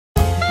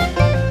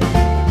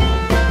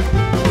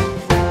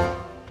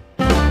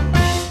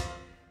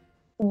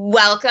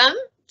Welcome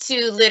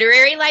to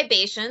Literary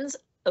Libations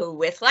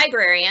with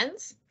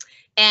Librarians.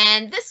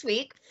 And this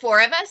week,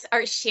 4 of us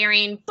are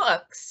sharing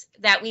books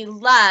that we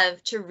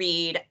love to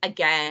read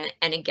again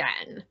and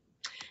again.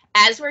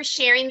 As we're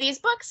sharing these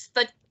books,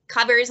 the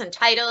covers and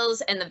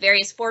titles and the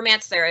various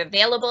formats they're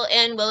available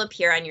in will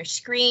appear on your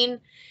screen.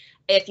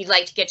 If you'd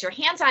like to get your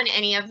hands on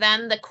any of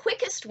them, the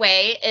quickest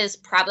way is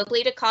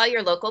probably to call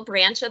your local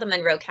branch of the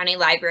Monroe County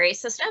Library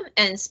System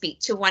and speak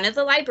to one of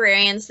the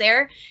librarians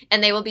there,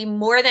 and they will be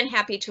more than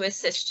happy to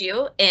assist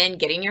you in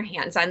getting your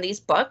hands on these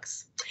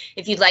books.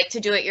 If you'd like to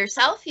do it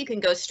yourself, you can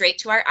go straight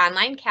to our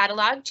online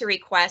catalog to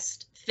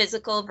request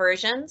physical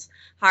versions,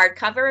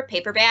 hardcover,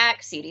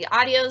 paperback, CD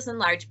audios, and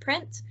large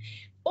print.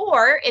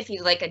 Or if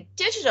you'd like a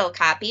digital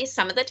copy,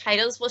 some of the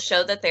titles will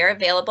show that they're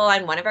available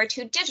on one of our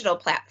 2 digital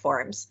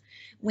platforms.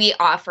 We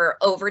offer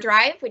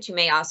Overdrive, which you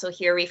may also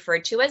hear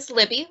referred to as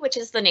Libby, which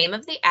is the name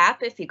of the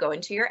app if you go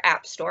into your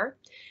app store.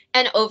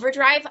 And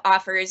Overdrive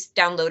offers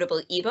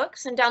downloadable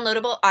ebooks and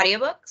downloadable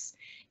audiobooks.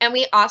 And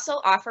we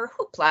also offer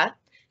Hoopla,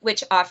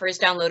 which offers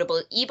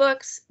downloadable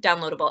ebooks,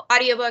 downloadable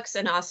audiobooks,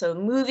 and also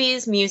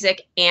movies,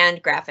 music,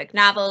 and graphic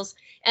novels.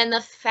 And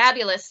the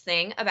fabulous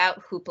thing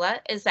about Hoopla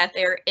is that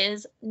there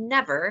is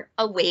never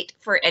a wait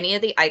for any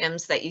of the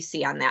items that you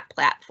see on that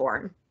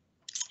platform.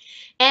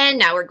 And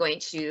now we're going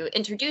to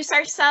introduce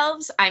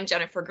ourselves. I'm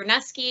Jennifer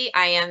Graneski.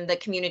 I am the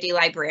community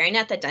librarian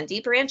at the Dundee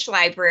Branch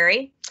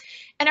Library.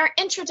 And our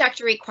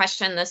introductory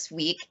question this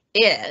week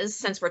is,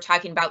 since we're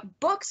talking about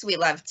books we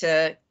love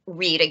to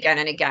read again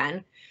and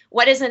again,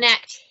 what is an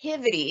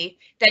activity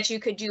that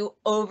you could do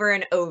over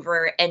and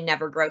over and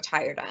never grow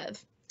tired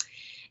of?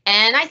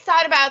 And I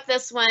thought about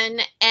this one,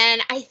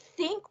 and I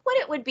think what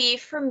it would be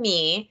for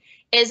me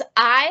is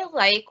I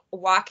like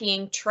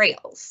walking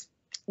trails,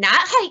 not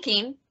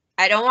hiking.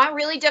 I don't want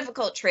really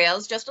difficult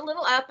trails, just a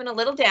little up and a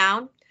little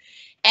down.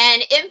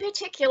 And in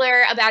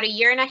particular, about 1.5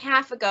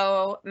 years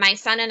ago, my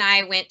son and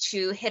I went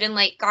to Hidden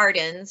Lake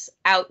Gardens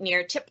out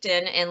near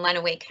Tipton in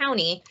Lenawee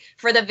County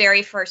for the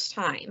very first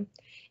time.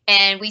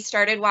 And we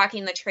started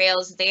walking the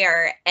trails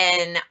there.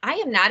 And I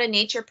am not a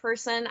nature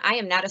person. I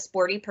am not a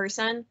sporty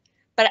person,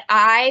 but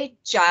I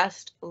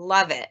just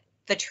love it.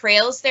 The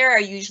trails there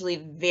are usually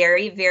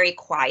very, very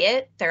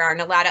quiet. There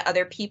aren't a lot of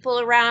other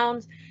people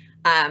around.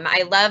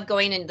 I love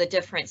going into the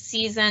different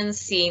seasons,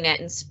 seeing it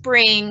in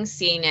spring,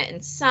 seeing it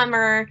in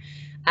summer.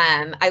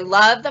 I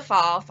love the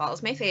fall. Fall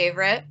is my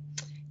favorite.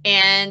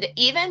 And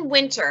even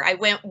winter. I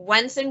went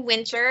once in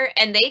winter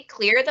and they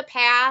clear the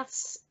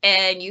paths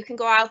and you can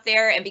go out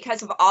there. And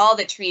because of all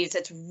the trees,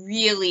 it's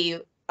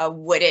really a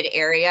wooded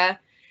area.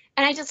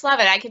 And I just love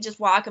it. I could just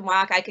walk and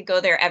walk. I could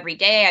go there every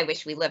day. I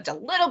wish we lived a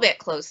little bit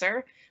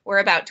closer. We're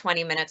about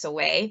 20 minutes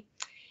away.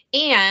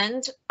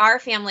 And our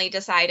family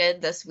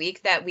decided this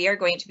week that we are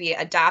going to be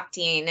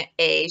adopting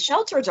a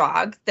shelter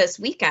dog this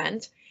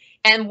weekend.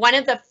 And one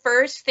of the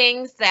first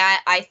things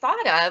that I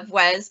thought of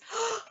was,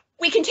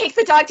 we can take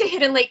the dog to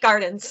Hidden Lake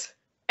Gardens.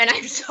 And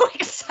I'm so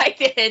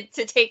excited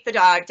to take the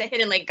dog to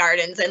Hidden Lake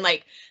Gardens and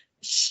like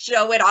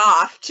show it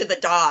off to the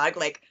dog,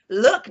 like,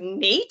 look,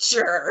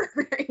 nature,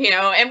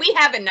 and we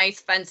have a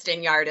nice fenced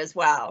in yard as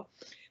well.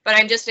 But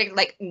I'm just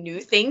like, new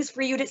things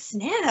for you to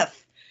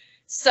sniff.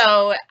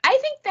 So I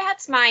think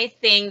that's my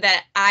thing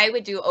that I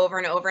would do over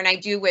and over. And I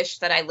do wish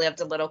that I lived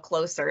a little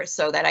closer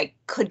so that I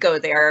could go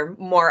there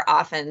more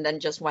often than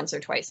just once or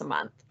twice a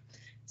month.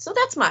 So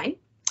that's mine.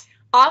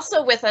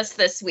 Also with us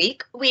this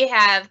week, we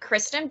have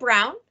Kristen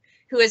Brown,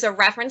 who is a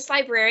reference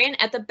librarian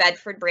at the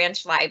Bedford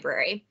Branch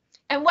Library.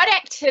 And what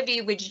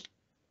activity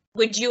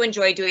would you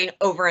enjoy doing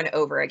over and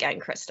over again,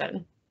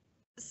 Kristen?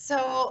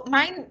 So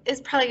mine is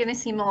probably going to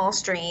seem a little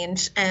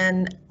strange.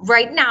 And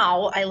right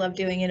now, I love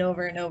doing it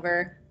over and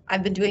over.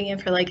 I've been doing it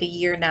for like 1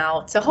 year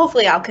now, so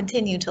hopefully I'll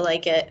continue to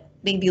like it.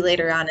 Maybe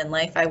later on in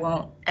life I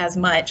won't as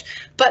much,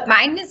 but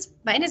mine is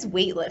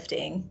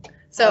weightlifting.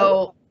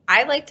 So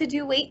I like to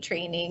do weight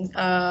training,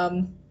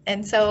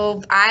 and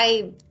so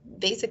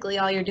basically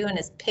all you're doing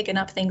is picking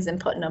up things and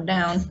putting them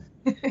down,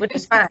 which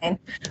is fine.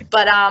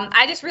 But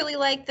I just really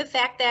like the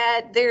fact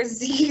that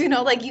there's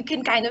like you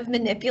can kind of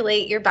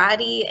manipulate your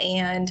body,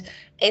 and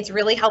it's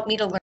really helped me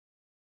to learn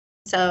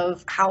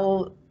of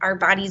how our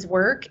bodies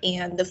work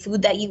and the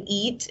food that you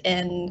eat,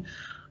 and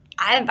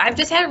I've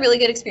just had a really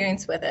good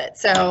experience with it,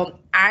 so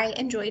I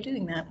enjoy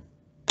doing that.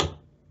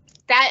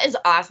 That is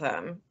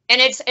awesome,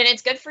 and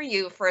it's good for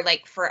you for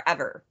like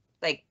forever.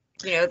 Like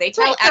they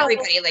tell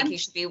everybody like you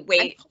should be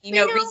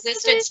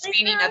resistance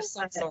training of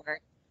some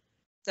sort.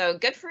 So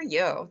good for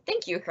you.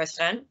 Thank you,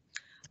 Kristen.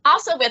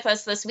 Also with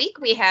us this week,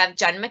 we have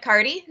Jen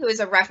McCarty, who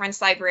is a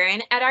reference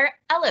librarian at our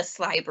Ellis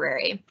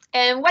Library.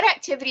 And what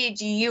activity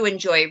do you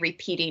enjoy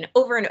repeating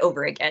over and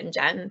over again,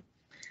 Jen?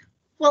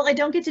 Well, I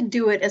don't get to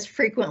do it as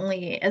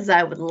frequently as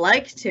I would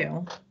like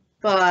to,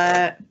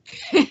 but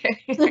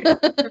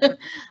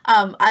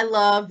I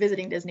love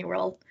visiting Disney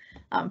World,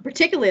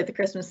 particularly at the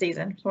Christmas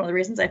season. It's one of the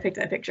reasons I picked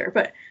that picture.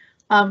 But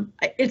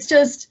it's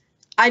just,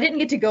 I didn't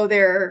get to go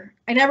there.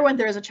 I never went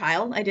there as a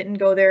child. I didn't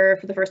go there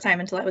for the first time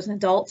until I was an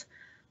adult.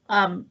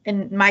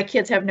 And my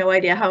kids have no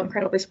idea how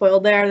incredibly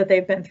spoiled they are, that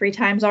they've been 3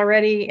 times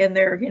already, and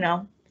they're,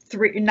 9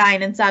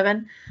 and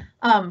 7.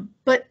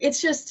 But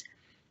it's just,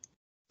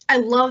 I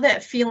love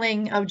that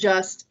feeling of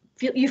just,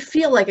 you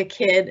feel like a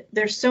kid.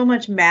 There's so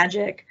much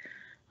magic.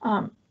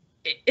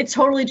 It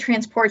totally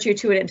transports you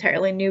to an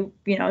entirely new,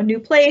 new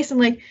place.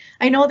 And like,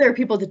 I know there are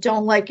people that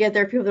don't like it.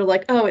 There are people that are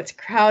like, oh, it's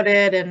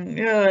crowded and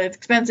it's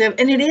expensive.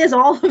 And it is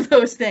all of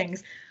those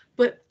things.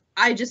 But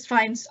I just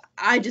find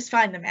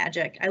the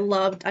magic. I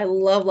love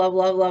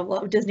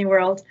Disney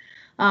World.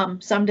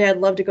 Someday I'd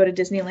love to go to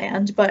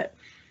Disneyland, but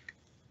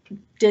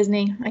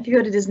Disney, I could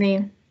go to Disney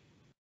a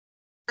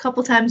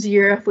couple times a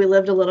year if we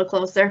lived a little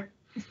closer,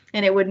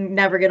 and it would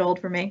never get old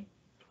for me.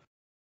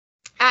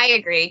 I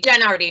agree.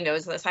 Jen already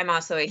knows this. I'm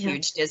also a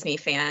huge Disney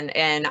fan,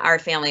 and our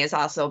family has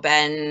also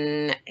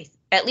been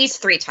at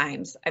least 3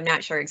 times. I'm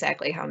not sure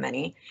exactly how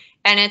many.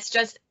 And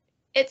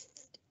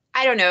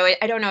I don't know.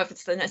 I don't know if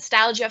it's the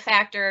nostalgia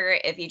factor,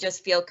 if you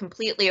just feel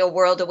completely a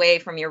world away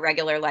from your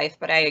regular life,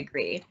 but I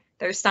agree.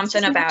 There's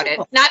something about it.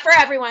 Not for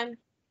everyone,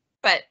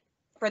 but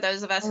for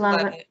those of us who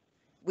love it,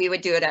 we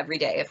would do it every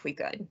day if we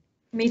could.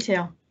 Me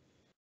too.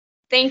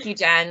 Thank you,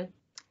 Jen.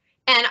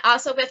 And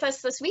also with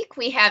us this week,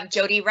 we have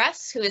Jody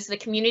Russ, who is the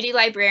community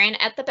librarian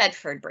at the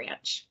Bedford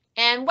branch.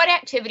 And what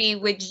activity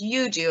would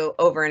you do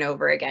over and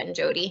over again,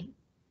 Jody?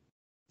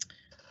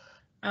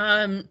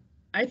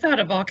 I thought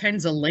of all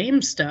kinds of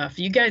lame stuff.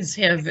 You guys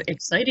have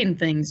exciting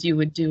things you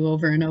would do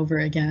over and over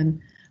again.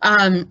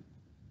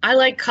 I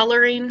like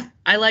coloring.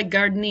 I like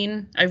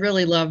gardening. I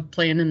really love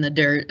playing in the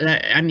dirt.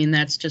 I mean,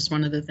 that's just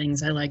one of the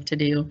things I like to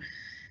do.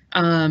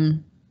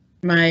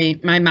 My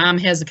mom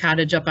has a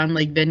cottage up on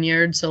Lake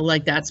Vineyard, so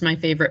like that's my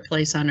favorite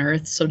place on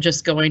earth. So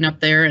just going up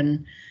there,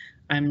 and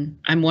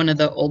I'm one of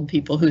the old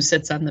people who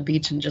sits on the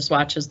beach and just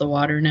watches the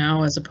water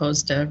now, as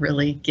opposed to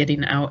really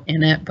getting out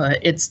in it. But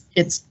it's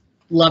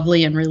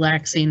lovely and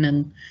relaxing,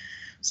 and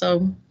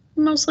so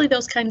mostly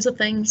those kinds of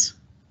things.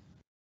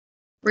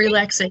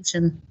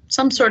 Relaxation,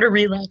 some sort of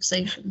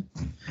relaxation.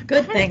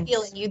 Good thing.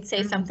 Feeling you'd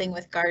say something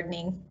with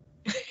gardening.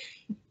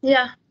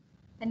 Yeah,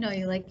 I know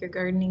you like your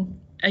gardening.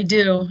 I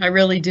do. I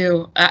really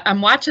do.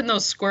 I'm watching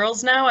those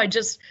squirrels now.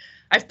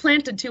 I've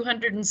planted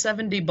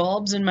 270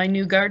 bulbs in my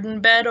new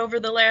garden bed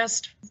over the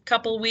last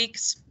couple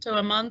weeks to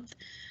a month,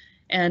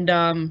 and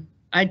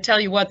I tell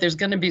you what, there's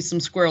going to be some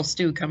squirrel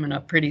stew coming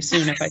up pretty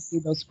soon if I see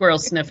those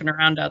squirrels sniffing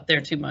around out there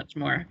too much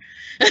more.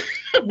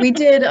 We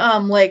did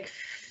like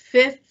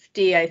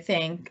 50, I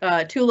think,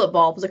 tulip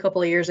bulbs a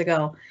couple of years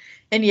ago.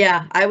 And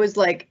yeah, I was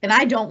like, and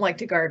I don't like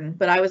to garden,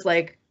 but I was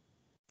like,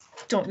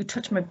 don't you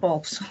touch my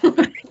bulbs.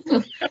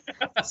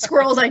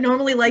 Squirrels, I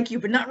normally like you,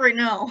 but not right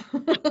now.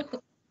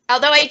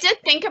 Although I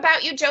did think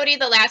about you, Jody,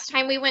 the last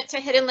time we went to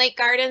Hidden Lake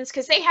Gardens,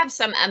 because they have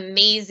some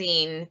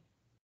amazing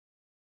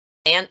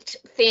plant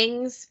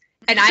things.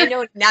 And I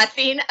know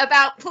nothing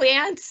about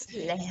plants.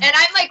 And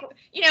I'm like,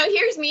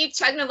 here's me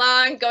chugging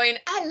along going,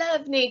 I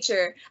love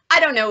nature. I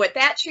don't know what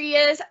that tree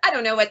is. I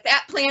don't know what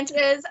that plant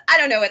is. I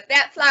don't know what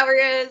that flower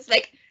is.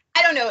 Like,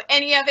 I don't know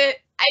any of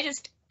it. I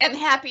just am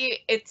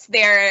happy it's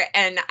there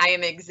and I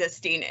am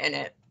existing in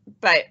it.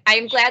 But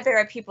I'm glad there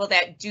are people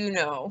that do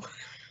know.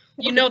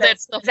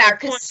 That's the whole point.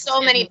 Because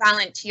so many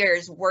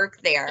volunteers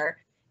work there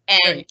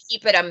and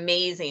keep it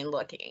amazing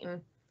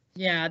looking.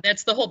 Yeah,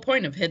 that's the whole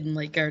point of Hidden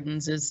Lake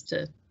Gardens, is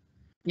to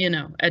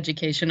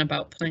education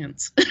about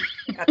plants.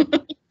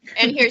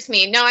 And here's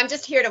me. No, I'm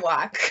just here to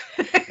walk.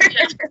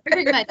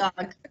 Bring my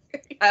dog.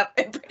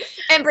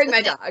 And bring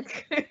my dog.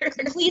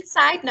 Complete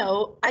side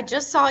note, I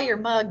just saw your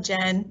mug,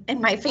 Jen,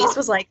 and my face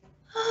was like,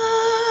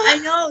 I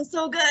know,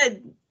 so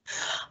good.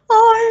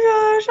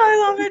 Oh my gosh,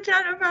 I love it,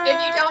 Jennifer. If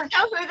you don't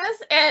know who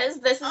this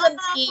is a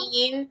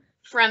bean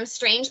from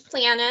Strange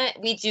Planet.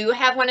 We do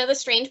have one of the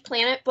Strange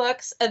Planet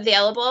books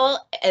available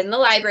in the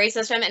library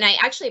system, and I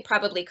actually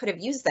probably could have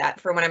used that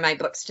for one of my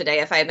books today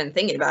if I had been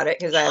thinking about it,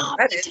 because I've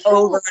read it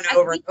over and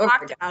over and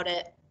over again. About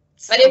it.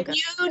 But if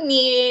you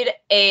need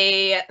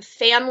a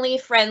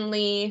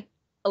family-friendly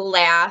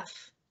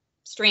laugh,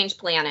 Strange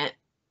Planet,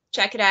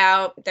 check it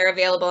out. They're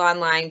available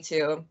online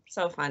too.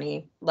 So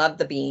funny. Love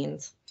the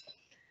beans.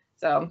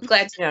 So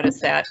glad to notice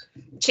that.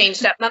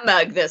 Changed up my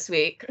mug this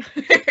week.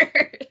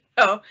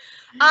 So,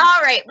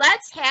 all right,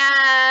 let's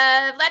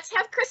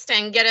have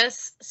Kristen get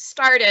us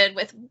started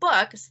with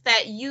books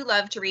that you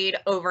love to read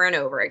over and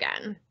over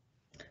again.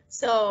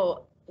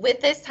 So with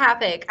this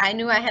topic, I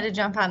knew I had to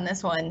jump on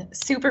this one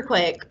super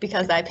quick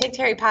because I picked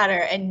Harry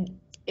Potter, and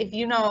if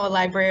you know a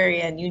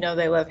librarian, you know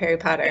they love Harry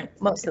Potter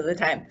most of the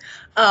time,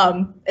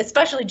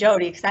 especially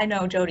Jody, because I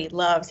know Jody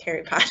loves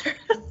Harry Potter.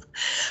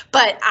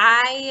 But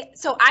I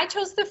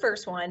chose the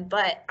first one,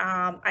 but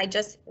I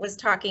just was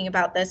talking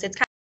about this. It's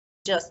kind of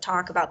just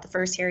talk about the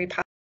first Harry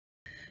Potter,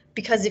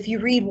 because if you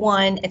read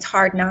one, it's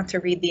hard not to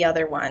read the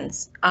other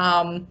ones.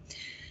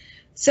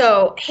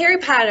 So Harry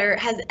Potter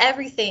has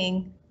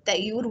everything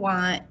that you would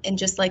want in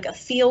just like a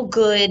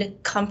feel-good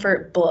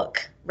comfort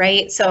book,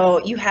 right?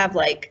 So you have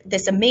like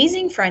this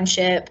amazing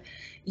friendship.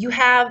 You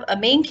have a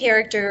main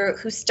character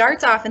who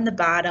starts off in the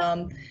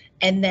bottom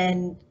and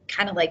then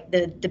kind of like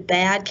the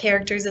bad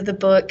characters of the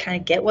book, kind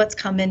of get what's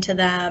coming to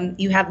them.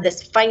 You have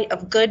this fight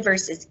of good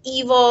versus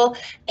evil,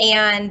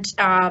 and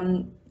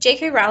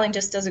J.K. Rowling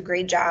just does a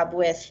great job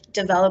with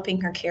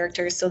developing her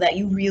characters so that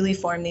you really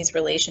form these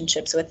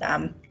relationships with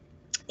them.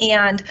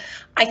 And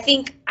I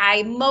think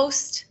I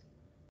most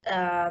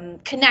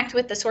connect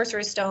with the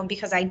Sorcerer's Stone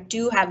because I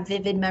do have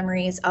vivid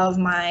memories of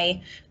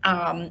my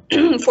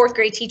 4th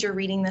grade teacher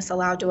reading this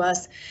aloud to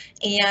us,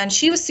 and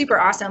she was super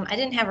awesome. I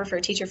didn't have her for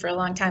a teacher for a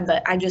long time,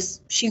 but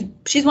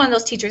she's one of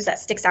those teachers that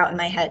sticks out in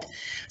my head.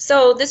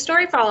 So the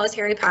story follows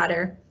Harry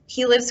Potter.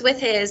 He lives with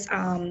his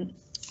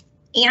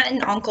aunt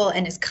and uncle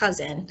and his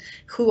cousin,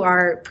 who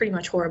are pretty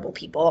much horrible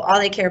people. All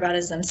they care about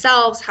is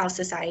themselves, how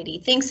society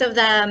thinks of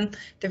them.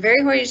 They're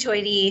very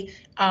hoity-toity,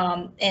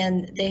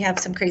 and they have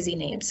some crazy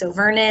names. So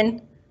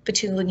Vernon,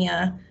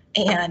 Petunia,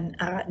 and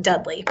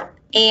Dudley.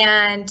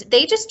 And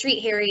they just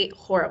treat Harry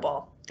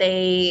horrible.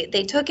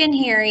 They took in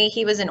Harry.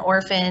 He was an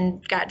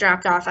orphan, got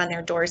dropped off on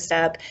their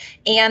doorstep,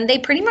 and they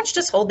pretty much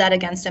just hold that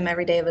against him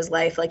every day of his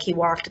life. Like, he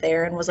walked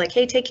there and was like,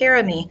 hey, take care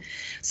of me.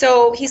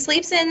 So he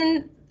sleeps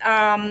in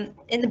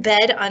the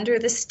bed under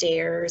the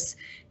stairs,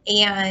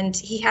 and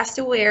he has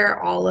to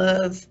wear all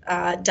of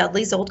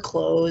Dudley's old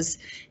clothes,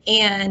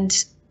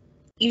 and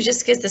you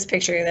just get this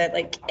picture that,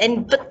 like,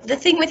 but the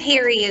thing with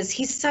Harry is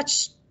he's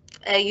such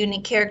a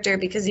unique character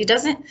because he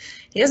doesn't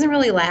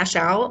really lash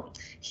out.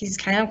 He's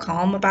kind of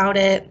calm about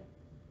it.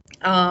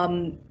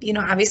 You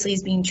know, obviously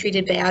he's being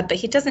treated bad, but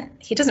he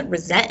doesn't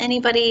resent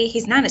anybody.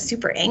 He's not a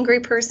super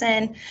angry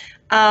person.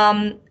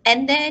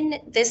 And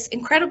then this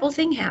incredible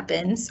thing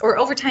happens, or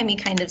over time he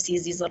kind of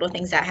sees these little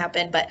things that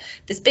happen, but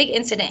this big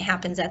incident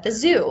happens at the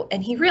zoo,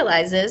 and he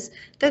realizes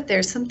that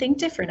there's something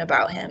different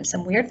about him.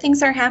 Some weird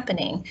things are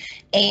happening.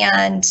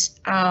 And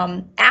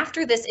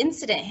after this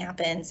incident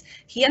happens,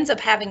 he ends up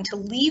having to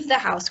leave the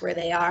house where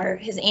they are.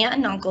 His aunt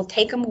and uncle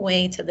take him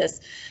away to this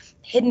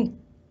hidden,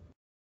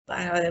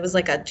 it was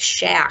like a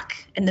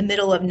shack in the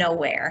middle of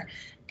nowhere.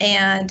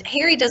 And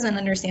Harry doesn't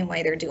understand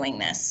why they're doing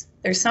this.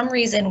 There's some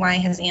reason why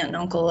his aunt and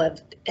uncle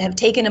have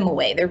taken him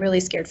away. They're really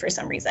scared for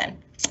some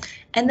reason.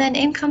 And then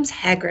in comes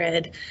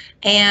Hagrid.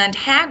 And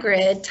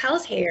Hagrid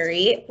tells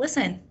Harry,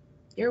 listen,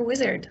 you're a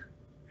wizard,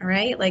 all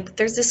right? Like,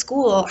 there's this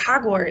school,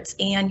 Hogwarts,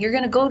 and you're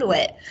going to go to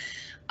it.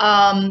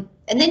 And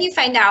then you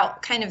find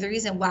out kind of the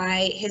reason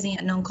why his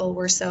aunt and uncle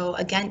were so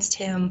against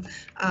him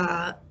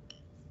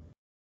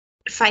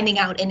finding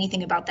out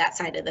anything about that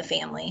side of the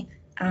family.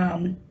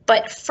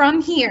 But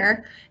from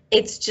here,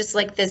 it's just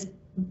like this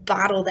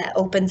bottle that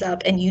opens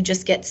up and you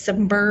just get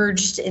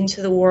submerged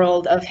into the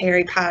world of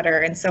Harry Potter.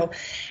 And so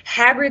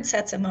Hagrid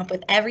sets him up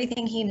with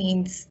everything he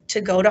needs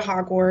to go to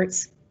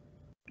Hogwarts.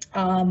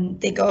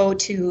 They go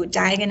to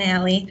Diagon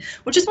Alley,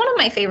 which is one of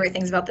my favorite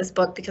things about this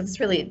book because it's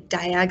really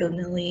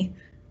diagonally.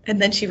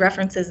 And then she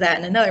references that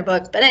in another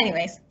book. But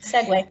anyways,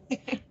 segue.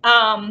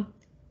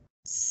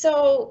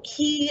 So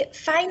he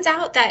finds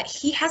out that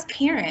he has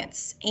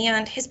parents,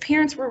 and his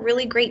parents were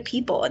really great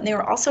people, and they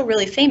were also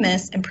really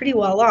famous and pretty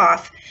well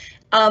off.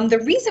 The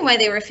reason why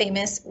they were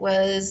famous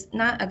was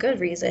not a good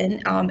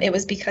reason. It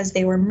was because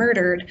they were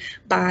murdered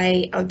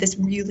by this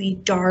really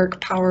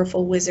dark,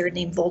 powerful wizard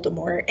named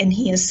Voldemort, and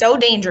he is so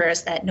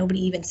dangerous that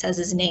nobody even says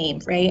his name,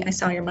 right? I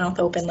saw your mouth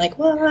open like,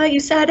 well, you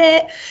said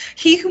it.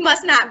 He who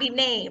must not be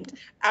named.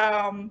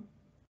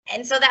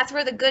 And so that's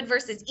where the good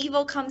versus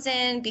evil comes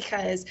in,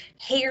 because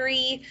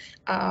Harry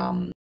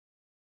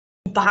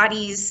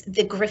embodies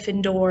the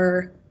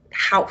Gryffindor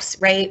house,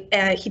 right?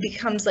 He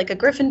becomes like a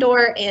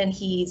Gryffindor, and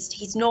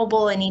he's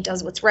noble, and he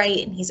does what's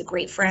right, and he's a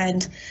great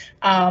friend.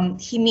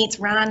 He meets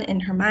Ron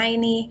and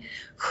Hermione,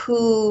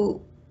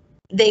 who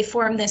they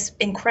form this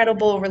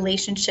incredible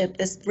relationship,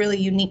 this really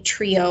unique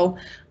trio.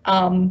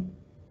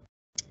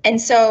 And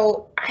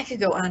so I could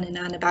go on and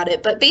on about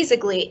it, but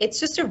basically it's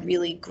just a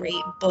really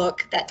great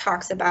book that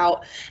talks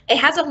about, it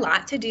has a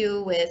lot to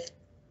do with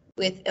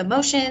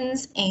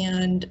emotions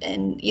and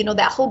you know,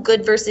 that whole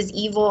good versus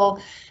evil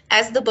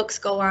as the books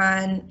go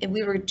on. And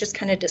we were just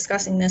kind of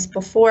discussing this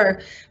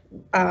before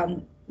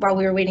while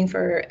we were waiting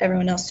for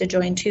everyone else to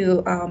join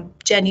too.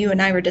 Jen, you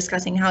and I were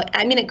discussing how,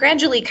 I mean, it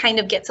gradually kind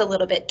of gets a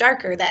little bit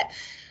darker, that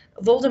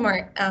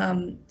Voldemort,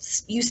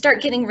 you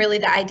start getting really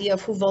the idea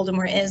of who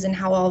Voldemort is and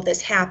how all of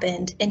this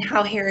happened and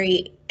how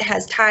Harry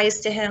has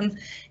ties to him.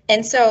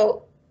 And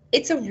so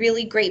it's a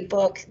really great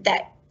book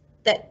that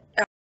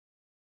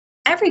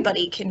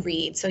everybody can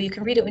read. So you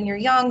can read it when you're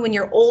young, when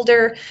you're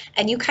older,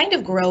 and you kind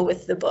of grow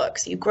with the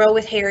books. You grow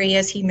with Harry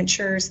as he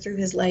matures through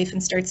his life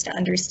and starts to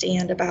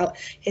understand about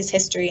his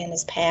history and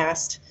his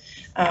past.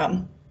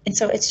 And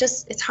so it's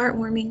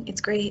heartwarming.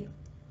 It's great.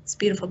 It's a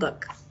beautiful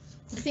book.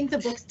 I think the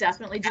books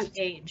definitely do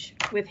age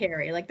with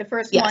Harry. Like the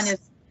first Yes. one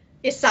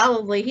is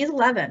solidly, he's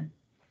 11.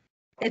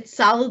 It's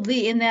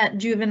solidly in that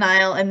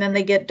juvenile, and then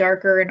they get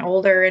darker and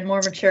older and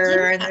more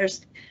mature, and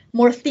there's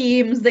more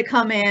themes that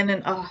come in,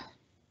 and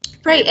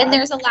right. And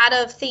there's a lot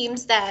of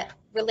themes that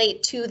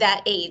relate to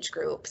that age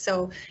group.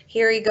 So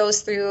Harry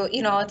goes through,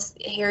 you know,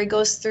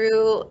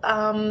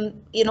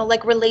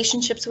 like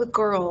relationships with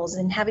girls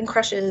and having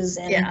crushes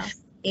and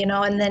you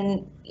know, and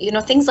then, you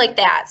know, things like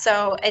that.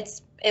 So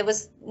it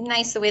was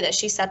nice the way that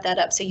she set that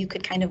up so you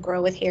could kind of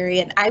grow with Harry.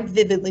 And I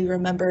vividly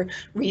remember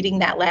reading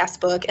that last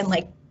book and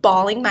like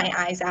bawling my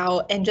eyes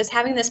out and just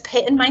having this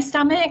pit in my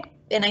stomach.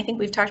 And I think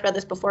we've talked about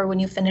this before, when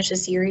you finish a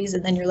series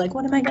and then you're like,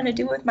 what am I going to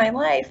do with my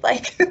life?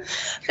 Like,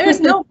 there's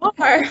no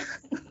more.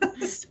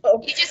 So,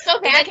 You just go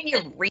back and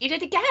you read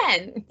it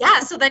again.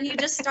 yeah, so then you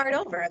just start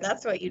over.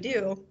 That's what you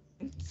do.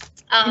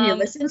 And you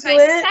listen to my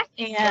it,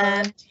 second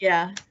and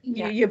Yeah.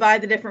 you buy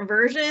the different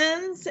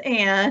versions,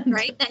 and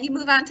Right, then you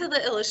move on to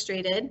the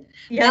illustrated.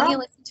 Then yeah, you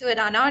listen to it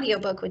on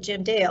audiobook with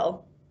Jim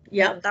Dale.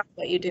 yep. That's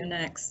what you do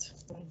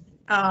next.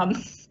 5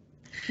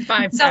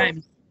 So-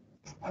 times.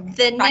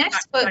 The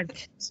next book,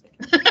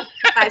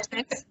 5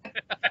 times.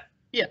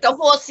 Yeah, The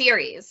whole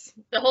series.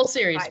 the whole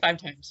series 5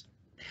 times.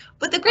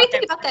 But the great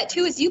thing about that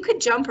too is you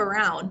could jump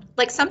around.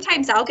 Like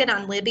sometimes I'll get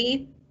on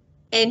Libby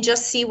and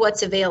just see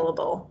what's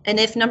available. And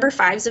if number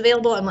 5's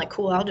available, I'm like,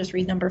 cool, I'll just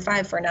read number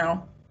 5 for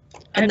now.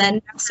 And then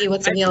see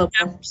what's available.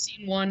 I've never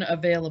seen one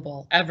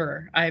available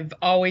ever. I've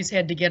always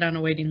had to get on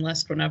a waiting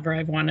list whenever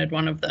I've wanted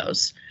one of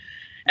those.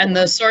 And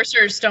the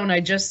Sorcerer's Stone, I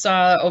just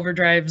saw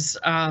Overdrive's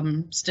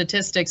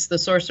statistics. The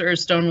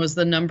Sorcerer's Stone was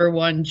the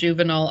 #1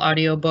 juvenile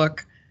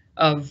audiobook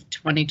of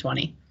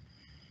 2020.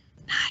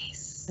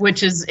 Nice.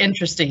 Which is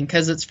interesting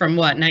because it's from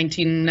what,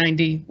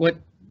 1990?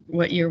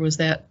 What year was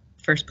that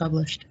first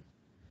published?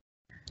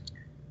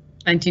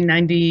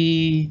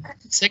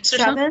 1996 or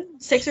something?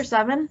 6 or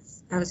 7.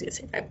 I was gonna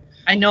say that.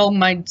 I know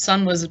my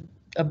son was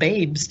a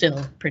babe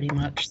still, pretty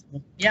much. So,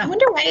 I yeah.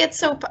 wonder why it's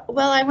so,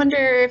 well, I wonder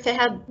if it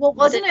had, Well,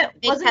 wasn't had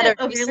it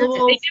a research-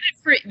 available?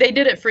 They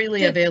did it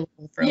freely Did-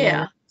 available for a yeah. little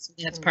while, so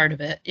that's part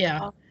of it.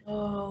 Yeah.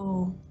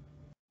 Oh.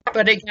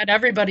 But it got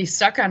everybody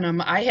stuck on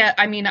them.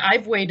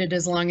 I've waited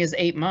as long as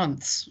 8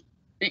 months.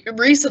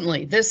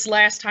 Recently, this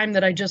last time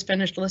that I just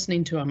finished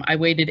listening to them, I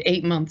waited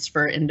 8 months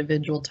for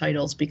individual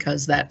titles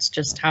because that's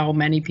just how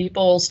many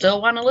people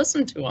still want to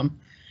listen to them.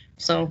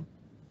 So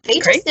They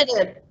great. just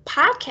did a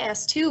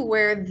podcast too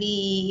where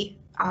the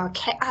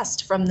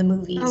cast from the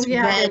movies Oh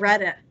yeah, I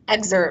read it.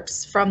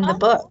 excerpts from the Oh.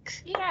 book.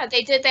 Yeah,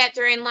 they did that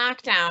during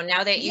lockdown.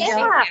 Now that you say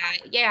Yeah. that,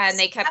 yeah, and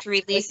they kept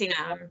releasing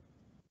them.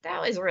 That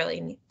was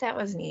really neat. That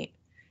was neat.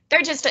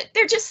 They're just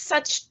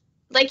such,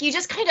 like, you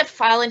just kind of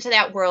fall into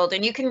that world,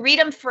 and you can read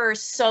them for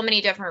so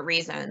many different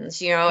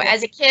reasons. You know, Yeah.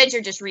 as a kid,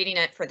 you're just reading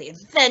it for the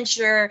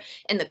adventure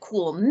and the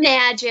cool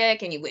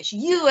magic, and you wish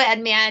you had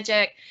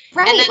magic.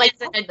 Right. And then like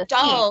as an that's the thing.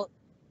 adult,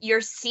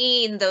 you're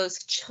seeing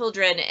those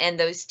children and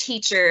those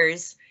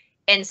teachers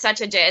in such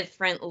a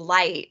different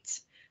light.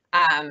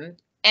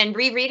 And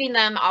rereading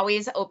them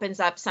always opens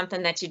up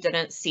something that you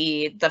didn't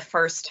see the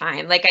first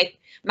time. Like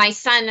my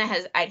son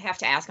I'd have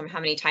to ask him how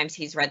many times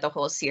he's read the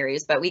whole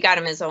series, but we got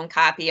him his own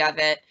copy of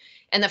it.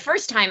 And the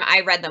first time I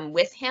read them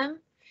with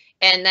him.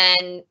 And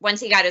then once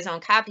he got his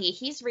own copy,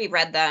 he's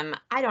reread them,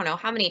 I don't know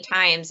how many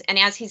times. And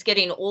as he's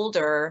getting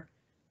older,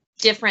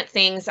 different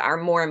things are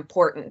more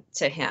important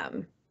to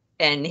him.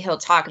 And he'll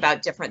talk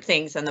about different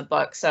things in the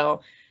book.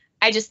 So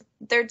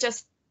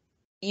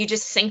you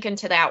just sink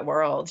into that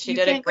world. She You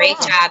did a can't go great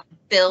wrong job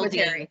with building.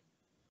 Harry.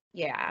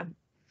 Yeah.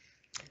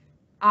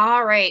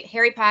 All right,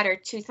 Harry Potter,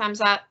 2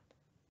 thumbs up.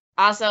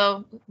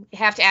 Also,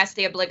 have to ask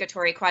the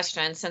obligatory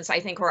question, since I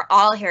think we're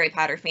all Harry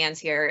Potter fans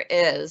here,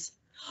 is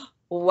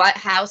what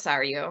house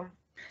are you?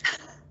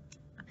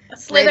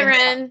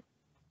 Slytherin.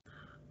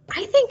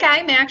 I think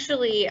I'm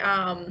actually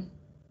I'm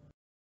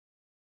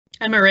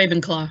a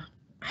Ravenclaw.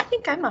 I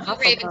think I'm a Two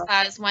Hufflepuff.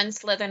 Ravenclaws, 1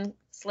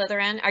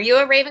 Slytherin. Are you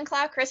a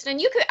Ravenclaw, Kristen?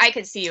 I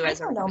could see you I as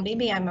a don't know.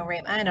 Maybe I'm a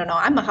I don't know.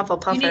 I'm a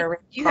Hufflepuff or a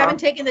You Ravenclaw. haven't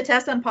taken the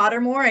test on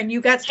Pottermore, and you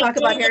got to talk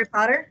about did. Harry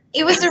Potter.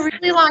 It was a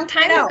really long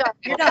time No, ago.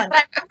 you're done. But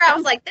I remember I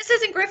was like, this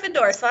isn't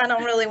Gryffindor, so I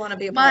don't really want to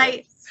be a part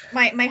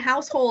of My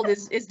household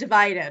is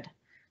divided.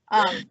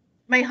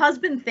 My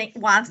husband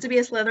wants to be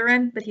a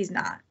Slytherin, but he's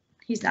not.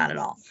 He's not at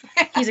all.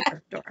 He's a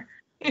Gryffindor.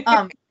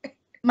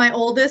 My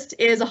oldest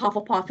is a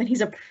Hufflepuff, and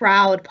he's a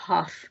proud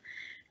Puff.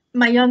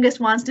 My youngest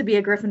wants to be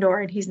a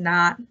Gryffindor, and he's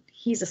not.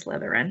 He's a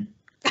Slytherin.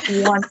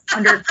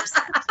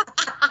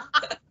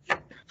 100%.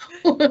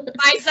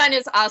 My son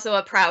is also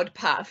a proud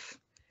Puff.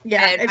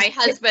 Yeah. And my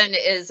husband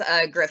is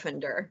a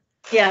Gryffindor.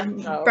 Yeah.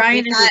 So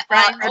Brian we've is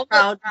got, a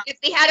proud. If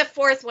we had a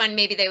 4th one,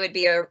 maybe they would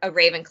be a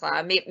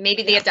Ravenclaw.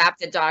 Maybe the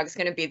adopted dog's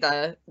going to be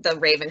the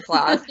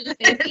Ravenclaw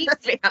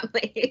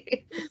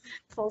family.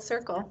 full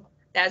circle.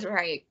 That's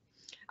right.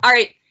 All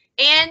right.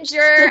 And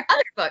your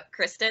other book,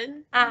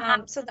 Kristen.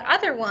 So the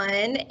other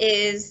one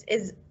is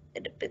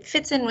it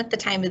fits in with the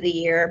time of the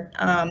year,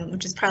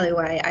 which is probably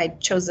why I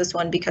chose this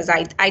one, because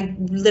I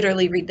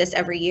literally read this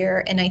every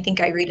year, and I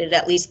think I read it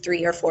at least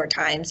 3 or 4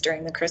 times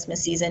during the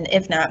Christmas season,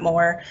 if not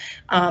more,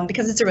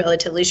 because it's a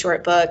relatively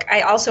short book.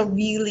 I also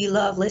really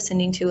love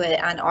listening to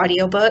it on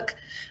audiobook,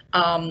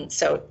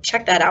 so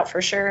check that out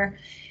for sure.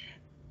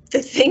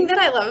 The thing that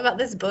I love about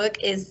this book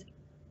is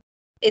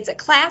it's a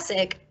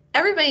classic.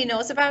 Everybody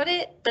knows about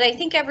it, but I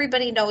think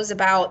everybody knows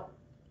about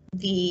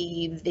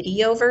the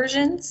video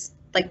versions,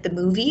 like the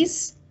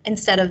movies,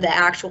 instead of the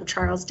actual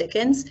Charles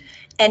Dickens.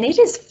 And it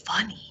is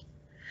funny.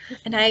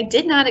 And I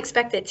did not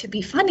expect it to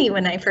be funny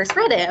when I first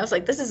read it. I was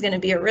like, this is going to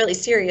be a really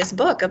serious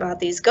book about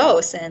these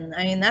ghosts. And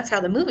I mean, that's how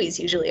the movies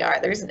usually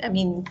are.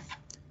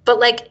 But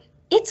like,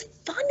 it's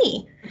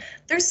funny.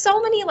 There's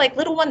so many like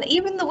little ones,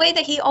 even the way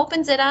that he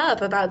opens it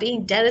up about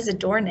being dead as a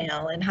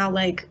doornail and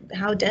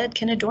how dead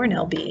can a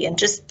doornail be, and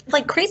just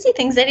like crazy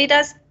things that he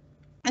does.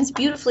 It's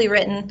beautifully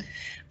written,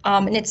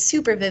 and it's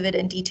super vivid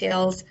in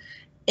details.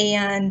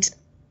 And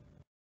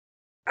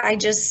I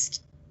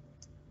just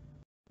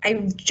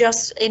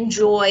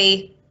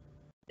enjoy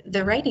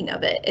the writing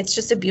of it. It's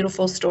just a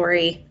beautiful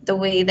story. The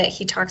way that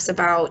he talks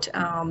about,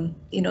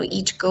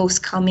 each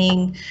ghost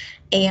coming,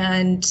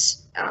 and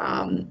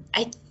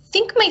I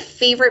think my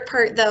favorite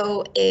part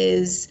though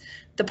is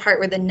the part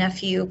where the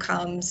nephew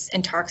comes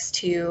and talks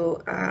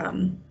to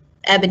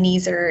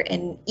Ebenezer,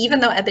 and even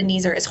though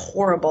Ebenezer is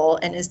horrible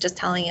and is just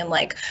telling him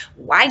like,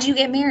 why'd you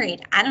get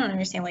married? I don't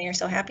understand why you're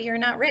so happy you're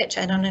not rich.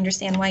 I don't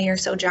understand why you're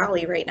so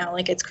jolly right now.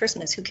 Like, it's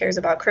Christmas. Who cares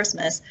about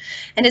Christmas?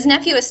 And his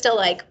nephew is still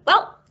like,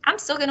 well, I'm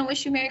still gonna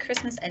wish you Merry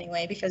Christmas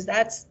anyway, because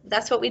that's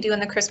what we do in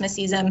the Christmas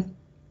season.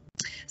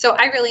 So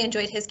I really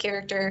enjoyed his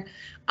character.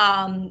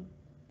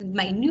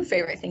 My new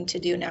favorite thing to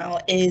do now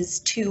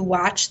is to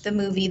watch the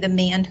movie The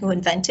Man Who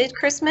Invented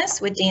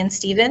Christmas with Dan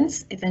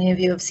Stevens, if any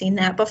of you have seen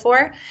that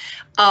before.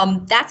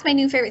 That's my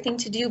new favorite thing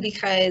to do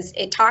because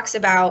it talks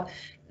about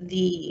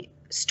the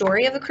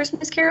story of A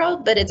Christmas Carol,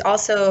 but it's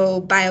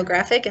also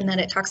biographic, and then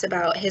it talks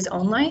about his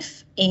own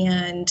life,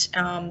 and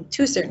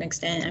to a certain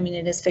extent, I mean,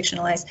 it is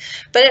fictionalized,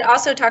 but it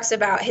also talks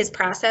about his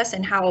process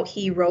and how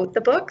he wrote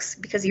the books,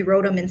 because he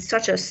wrote them in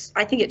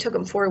I think it took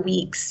him 4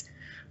 weeks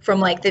from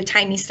like the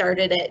time he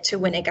started it to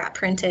when it got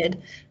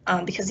printed,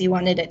 because he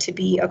wanted it to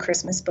be a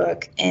Christmas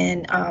book.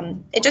 And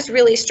it just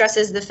really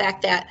stresses the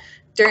fact that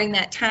during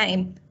that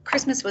time,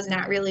 Christmas was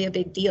not really a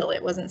big deal.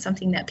 It wasn't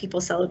something that people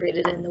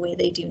celebrated in the way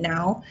they do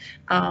now.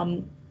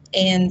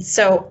 And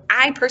so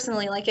I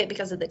personally like it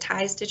because of the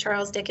ties to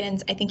Charles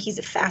Dickens. I think he's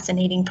a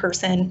fascinating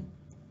person,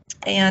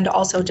 and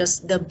also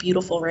just the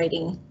beautiful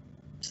writing.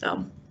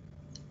 So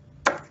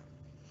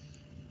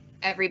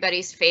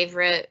Everybody's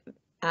favorite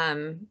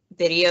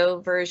video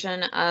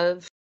version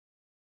of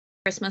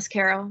Christmas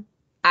Carol.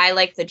 I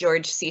like the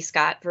George C.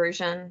 Scott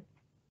version.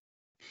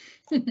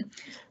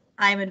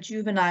 I'm a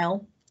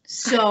juvenile,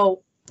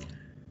 so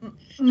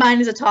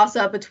mine is a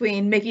toss-up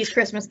between Mickey's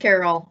Christmas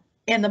Carol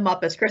and the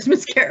Muppets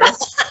Christmas Carol.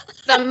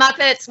 The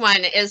Muppets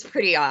one is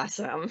pretty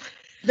awesome.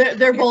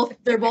 They're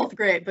both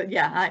great, but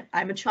yeah,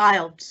 I'm a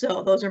child,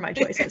 so those are my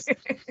choices.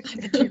 I'm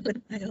a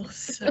juvenile,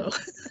 so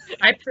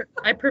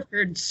I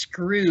preferred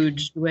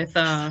Scrooge with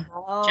Jenny that's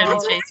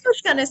what I Chase.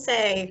 was gonna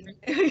say.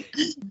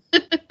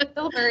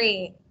 Bill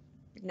Murray.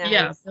 No.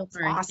 Yeah, Bill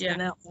Murray. Awesome, Yeah,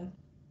 that one.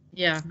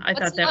 yeah. I What's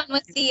thought the that. one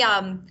with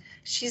the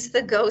she's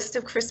the ghost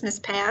of Christmas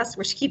Past,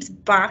 where she keeps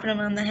bopping him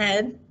on the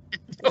head?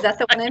 Is that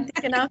the one I'm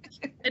thinking of?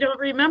 I don't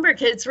remember.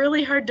 'Cause it's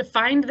really hard to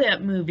find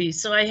that movie,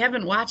 so I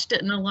haven't watched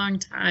it in a long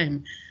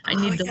time. I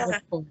need to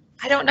look for it.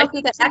 I don't know I who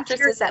think the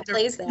actress is that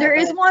plays that. There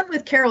is but- one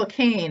with Carol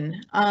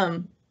Kane,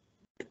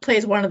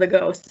 plays one of the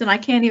ghosts, and I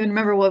can't even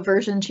remember what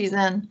version she's in.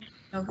 I don't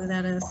know who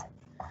that is.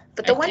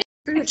 But the one in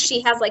Scrooge,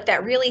 she has like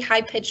that really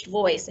high pitched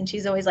voice, and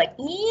she's always like,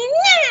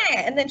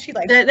 yeah, and then she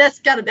like. That's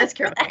Carol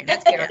Kane.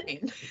 That's Carol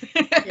Kane.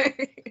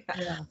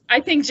 Yeah. I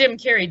think Jim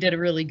Carrey did a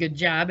really good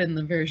job in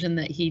the version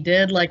that he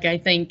did. Like, I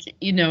think,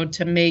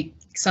 to make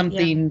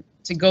something,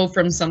 to go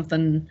from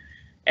something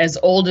as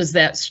old as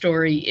that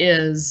story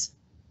is,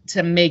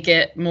 to make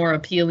it more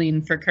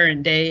appealing for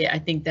current day, I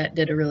think that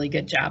did a really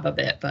good job of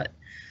it. But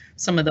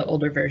some of the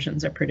older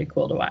versions are pretty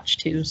cool to watch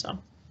too, so.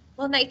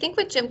 Well, and I think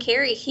with Jim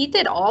Carrey, he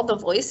did all the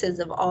voices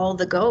of all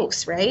the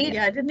ghosts, right?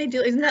 Yeah, didn't they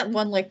do? Isn't that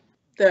one like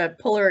the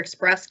Polar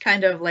Express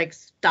kind of like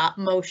stop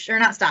motion, or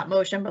not stop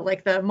motion, but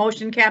like the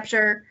motion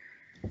capture?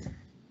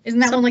 Isn't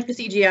that one like the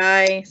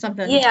CGI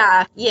something?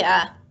 Yeah.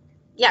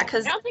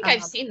 Because I don't think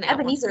I've seen that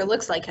Ebenezer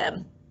looks like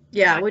him.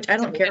 Yeah, which I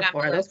don't So we care can have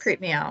for. those. Those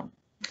creep me out.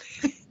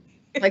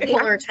 Like Yeah,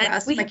 Polar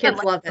Express, we my have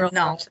kids love it.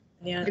 No,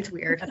 Yeah. it's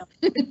weird.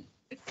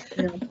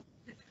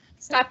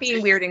 Stop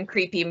being weird and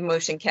creepy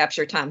motion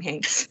capture Tom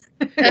Hanks.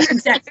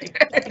 Exactly.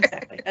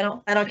 I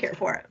don't care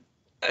for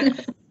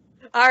it.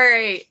 All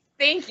right,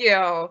 thank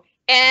you.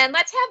 And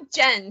let's have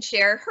Jen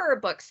share her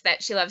books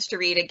that she loves to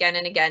read again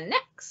and again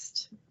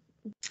next.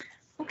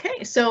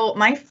 Okay, so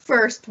my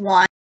first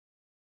one,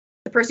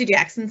 the Percy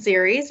Jackson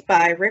series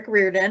by Rick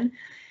Riordan,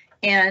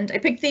 and I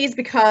picked these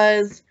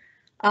because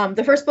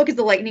the first book is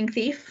The Lightning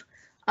Thief.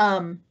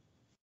 I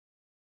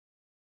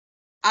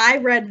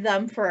read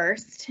them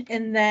first,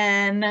 and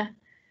then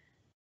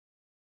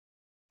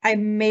I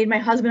made my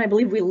husband, I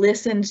believe we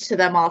listened to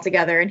them all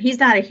together, and he's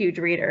not a huge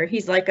reader.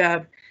 He's like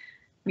a,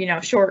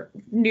 short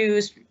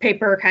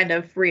newspaper kind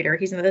of reader.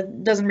 He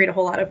doesn't read a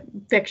whole lot of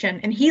fiction,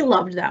 and he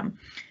loved them.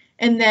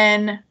 And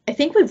then I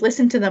think we've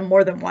listened to them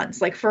more than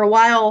once. Like for a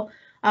while,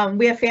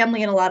 we have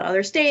family in a lot of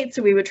other states,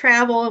 so we would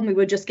travel and we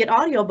would just get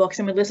audiobooks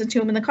and we'd listen to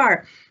them in the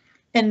car.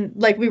 And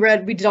like we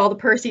did all the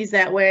Percys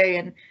that way,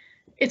 and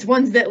it's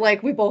ones that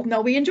like we both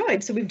know we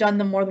enjoyed, so we've done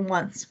them more than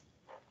once.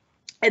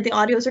 And the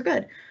audios are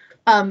good.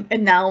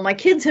 And now my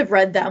kids have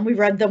read them. We've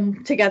read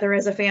them together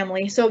as a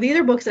family. So these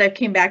are books that I've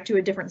came back to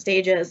at different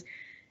stages,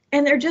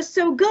 and they're just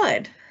so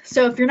good.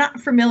 So if you're not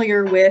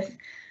familiar with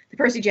the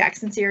Percy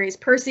Jackson series,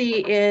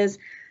 Percy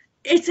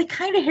it's a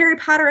kind of Harry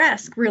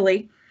Potter-esque,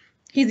 really.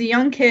 He's a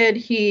young kid.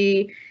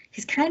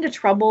 He's kind of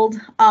troubled.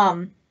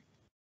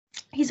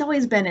 He's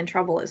always been in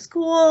trouble at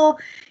school.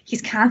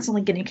 He's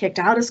constantly getting kicked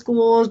out of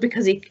schools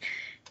because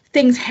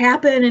things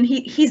happen, and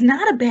he's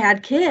not a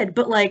bad kid,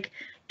 but like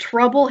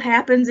trouble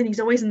happens and he's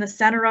always in the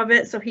center of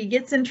it. So he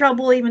gets in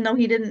trouble even though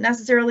he didn't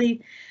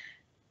necessarily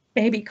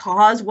maybe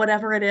cause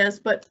whatever it is,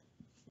 but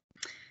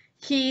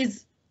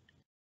he's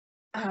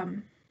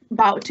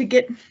about to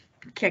get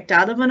kicked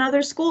out of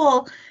another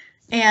school,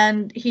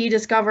 and he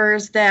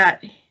discovers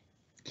that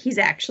he's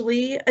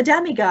actually a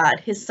demigod.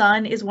 His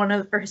father is one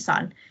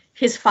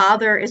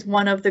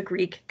of the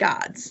Greek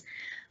gods.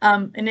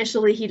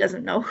 Initially, he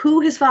doesn't know who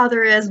his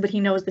father is, but he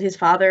knows that his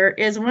father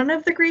is one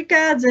of the Greek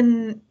gods,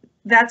 and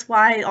that's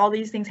why all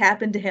these things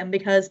happen to him,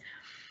 because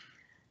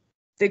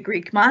the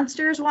Greek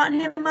monsters want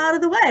him out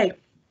of the way.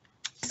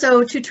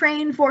 So to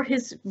train for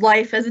his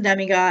life as a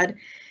demigod,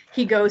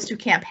 he goes to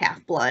Camp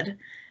Half-Blood,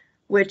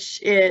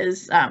 which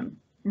is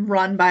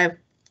run by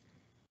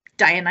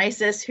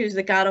Dionysus, who's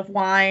the god of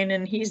wine,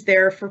 and he's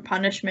there for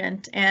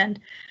punishment. And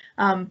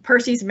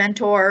Percy's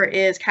mentor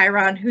is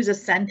Chiron, who's a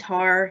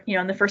centaur. You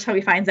know, and the first time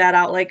he finds that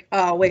out, like,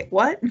 oh wait,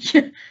 what?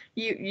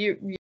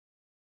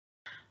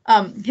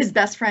 His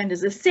best friend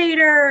is a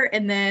satyr,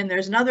 and then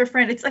there's another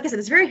friend. It's like I said,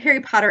 it's very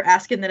Harry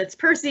Potter-esque in that it's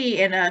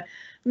Percy and a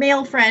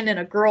male friend and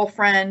a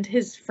girlfriend.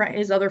 His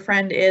other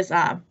friend is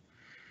oh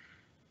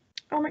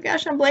my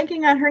gosh, I'm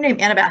blanking on her name,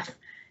 Annabeth,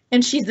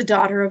 and she's the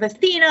daughter of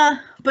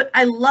Athena. But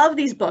I love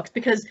these books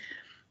because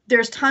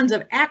there's tons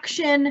of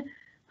action.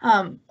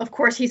 Of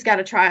course, he's got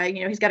to try,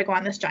 he's got to go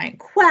on this giant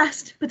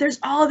quest, but there's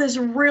all this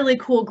really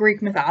cool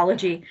Greek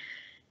mythology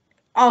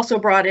also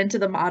brought into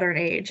the modern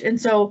age. And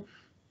so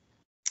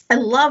I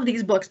love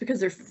these books because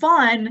they're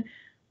fun,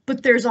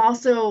 but there's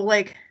also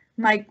like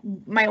my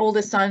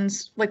oldest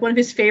son's, like, one of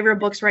his favorite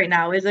books right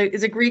now is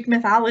a Greek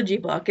mythology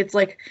book. It's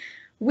like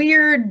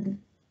weird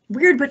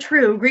but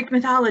true Greek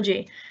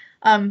mythology.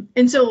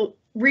 And so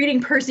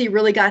reading Percy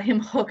really got him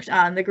hooked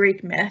on the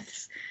Greek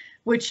myths,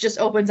 which just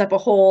opens up a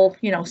whole,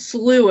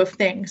 slew of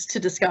things to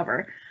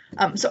discover.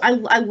 So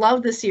I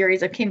love this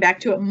series. I came back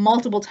to it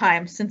multiple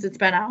times since it's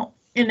been out.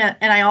 And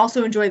I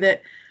also enjoy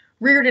that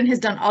Riordan has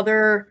done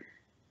other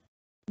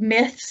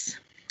myths.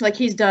 Like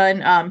he's done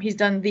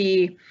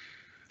the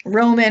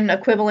Roman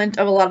equivalent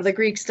of a lot of the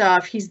Greek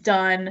stuff. He's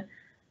done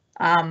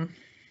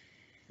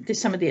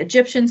some of the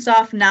Egyptian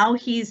stuff. Now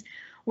he's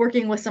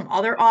working with some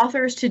other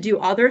authors to do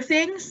other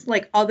things,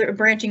 like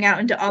branching out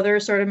into other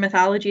sort of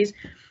mythologies.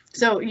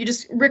 So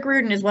Rick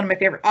Riordan is one of my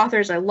favorite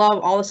authors. I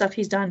love all the stuff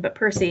he's done, but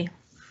Percy,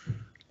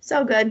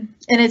 so good.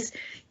 And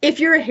if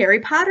you're a Harry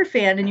Potter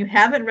fan and you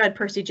haven't read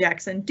Percy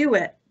Jackson, do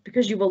it,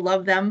 because you will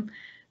love them.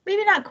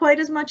 Maybe not quite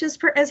as much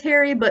as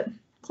Harry, but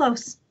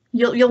close.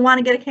 You'll want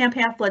to get a Camp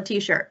Half-Blood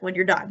t-shirt when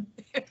you're done.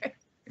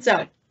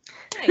 So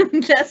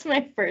that's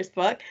my first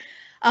book.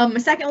 My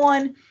second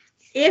one,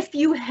 if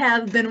you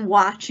have been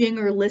watching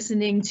or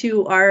listening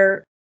to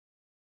our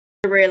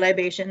Library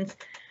Libations,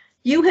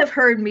 you have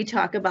heard me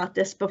talk about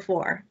this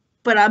before,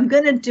 but I'm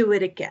going to do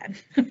it again.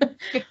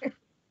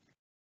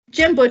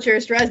 Jim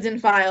Butcher's Dresden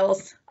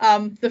Files.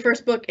 The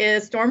first book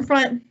is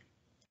Stormfront.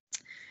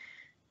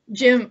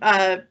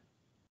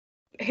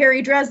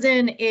 Harry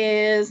Dresden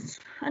is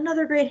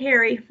another great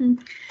Harry.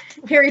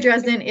 Harry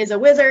Dresden is a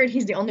wizard.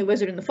 He's the only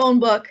wizard in the phone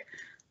book.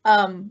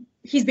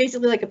 He's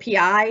basically like a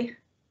PI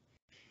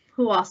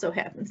who also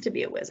happens to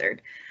be a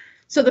wizard.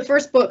 So the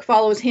first book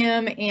follows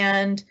him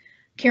and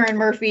Karen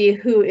Murphy,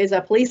 who is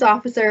a police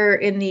officer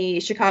in the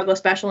Chicago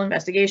Special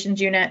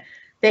Investigations Unit.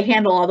 They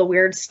handle all the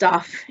weird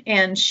stuff,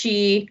 and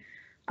she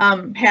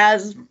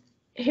has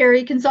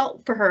Harry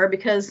consult for her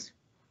because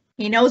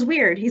he knows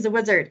weird. He's a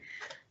wizard.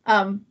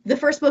 The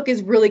first book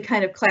is really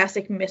kind of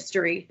classic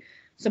mystery.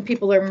 Some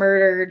people are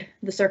murdered.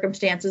 The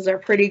circumstances are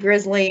pretty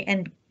grisly,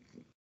 and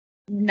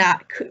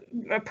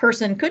a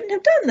person couldn't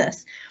have done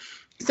this.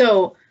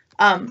 So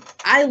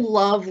I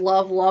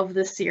love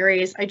this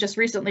series. I just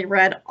recently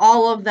read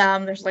all of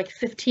them. There's like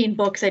 15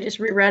 books. I just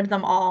reread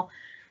them all.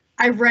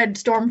 I've read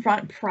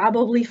Stormfront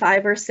probably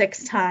 5 or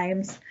 6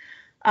 times.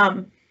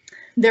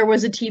 There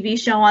was a TV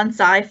show on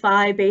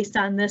Sci-Fi based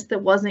on this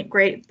that wasn't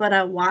great, but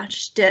I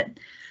watched it.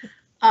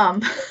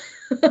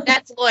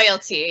 That's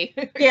loyalty.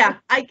 Yeah,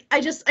 I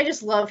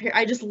just love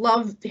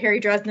Harry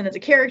Dresden as a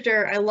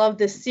character. I love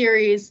this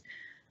series.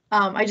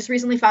 I just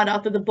recently found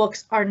out that the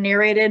books are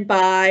narrated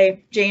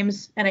by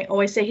James, and I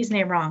always say his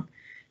name wrong,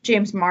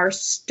 James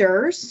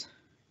Marsters,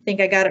 I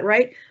think I got it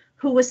right,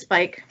 who was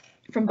Spike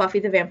from Buffy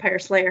the Vampire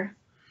Slayer.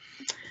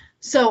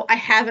 So I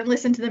haven't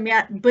listened to them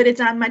yet, but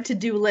it's on my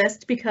to-do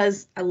list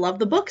because I love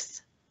the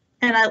books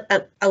and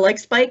I like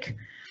Spike.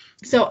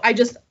 So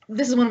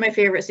this is one of my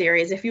favorite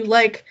series. If you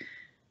like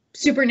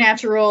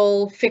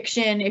supernatural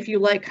fiction, if you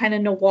like kind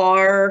of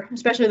noir,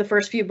 especially the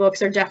first few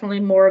books are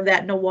definitely more of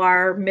that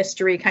noir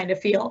mystery kind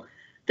of feel.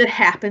 that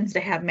happens to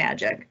have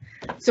magic.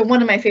 So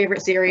one of my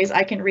favorite series.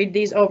 I can read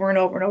these over and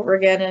over and over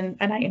again,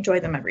 and I enjoy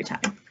them every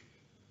time.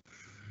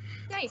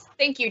 Nice.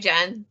 Thank you,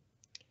 Jen.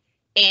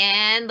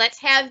 And let's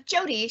have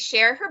Jody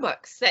share her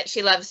books that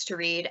she loves to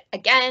read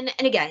again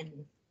and again.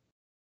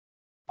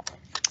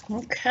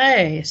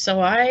 Okay,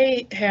 so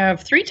I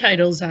have 3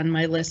 titles on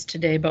my list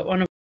today, but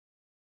one of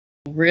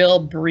them real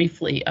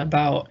briefly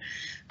about.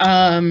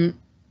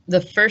 The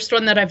first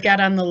one that I've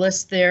got on the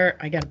list there,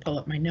 I got to pull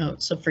up my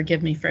notes, so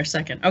forgive me for a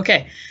second.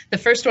 Okay, the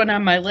first one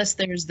on my list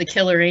there is The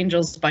Killer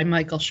Angels by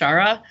Michael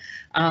Shara.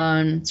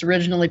 It's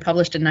originally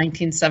published in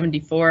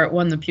 1974. It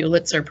won the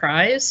Pulitzer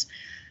Prize.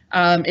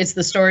 It's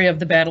the story of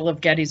the Battle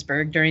of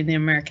Gettysburg during the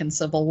American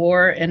Civil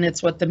War, and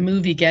it's what the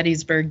movie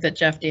Gettysburg that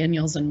Jeff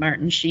Daniels and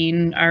Martin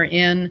Sheen are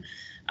in.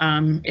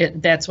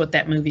 That's what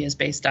that movie is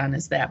based on,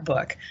 is that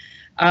book.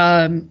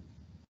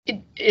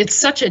 It's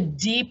such a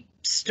deep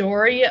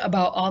story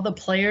about all the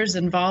players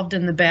involved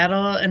in the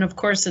battle, and of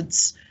course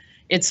it's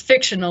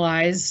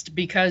fictionalized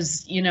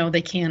because, you know,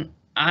 they can't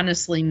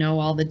honestly know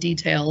all the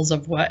details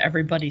of what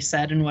everybody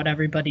said and what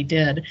everybody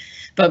did.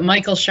 But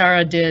Michael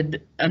Shara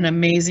did an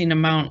amazing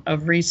amount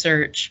of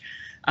research,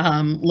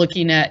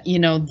 looking at, you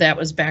know, that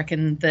was back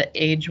in the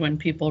age when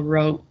people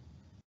wrote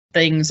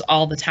things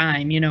all the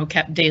time, you know,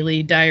 kept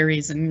daily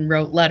diaries and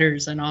wrote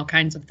letters and all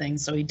kinds of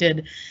things. So he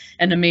did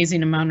an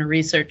amazing amount of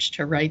research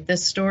to write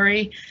this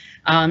story.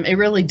 It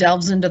really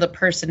delves into the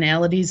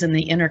personalities and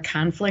the inner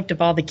conflict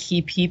of all the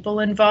key people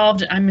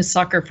involved. I'm a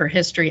sucker for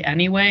history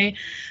anyway,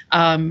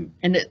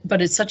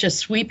 but it's such a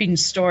sweeping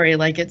story.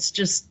 Like, it's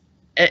just,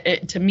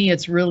 to me,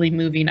 it's really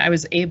moving. I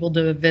was able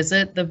to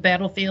visit the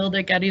battlefield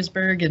at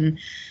Gettysburg and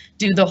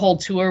do the whole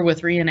tour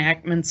with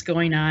reenactments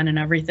going on and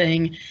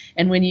everything.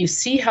 And when you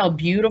see how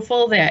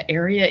beautiful that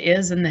area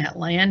is and that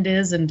land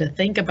is, and to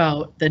think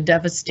about the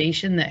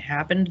devastation that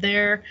happened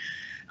there,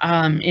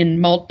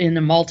 in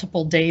a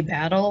multiple day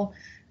battle,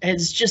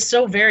 it's just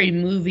so very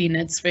moving.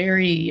 It's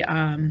very,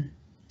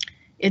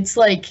 it's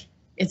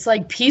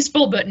like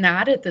peaceful, but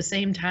not at the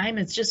same time.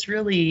 It's just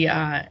really,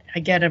 I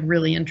get a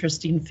really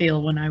interesting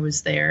feel when I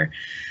was there.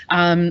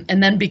 And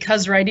then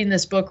because writing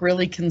this book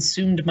really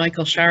consumed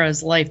Michael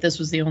Shara's life, this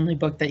was the only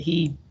book that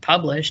he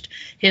published.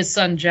 His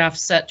son Jeff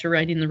set to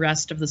writing the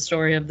rest of the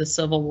story of the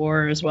Civil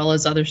War, as well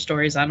as other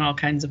stories on all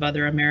kinds of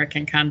other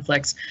American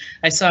conflicts.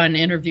 I saw an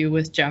interview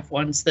with Jeff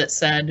once that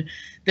said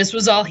this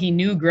was all he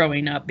knew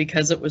growing up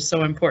because it was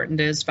so important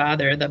to his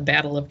father, the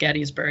Battle of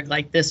Gettysburg.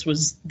 Like, that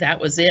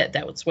was it.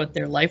 That was what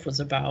their life was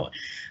about.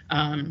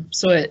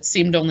 So it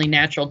seemed only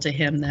natural to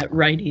him that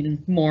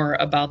writing more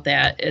about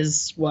that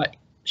is what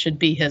should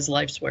be his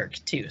life's work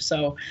too.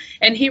 So,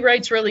 and he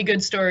writes really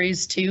good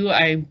stories too.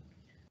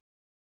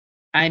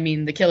 I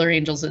mean, The Killer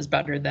Angels is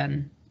better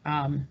than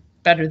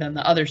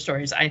the other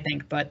stories, I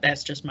think, but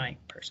that's just my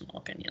personal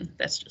opinion.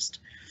 That's just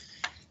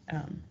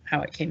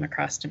how it came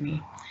across to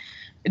me.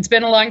 It's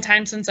been a long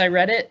time since I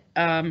read it.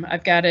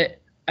 I've got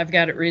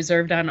it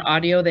reserved on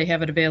audio. They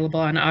have it available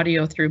on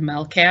audio through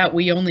Melcat.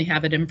 We only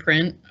have it in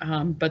print,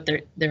 but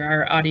there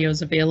are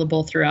audios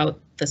available throughout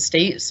the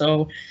state.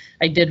 So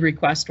I did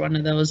request one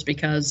of those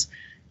because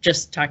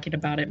just talking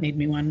about it made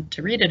me want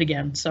to read it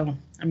again. So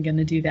I'm going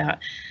to do that.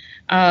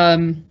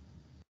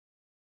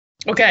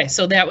 Okay,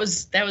 so that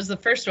was the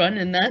first one,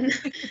 and then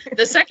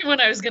the second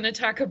one I was going to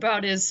talk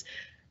about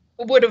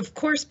would of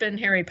course been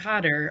Harry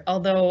Potter,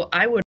 although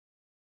I would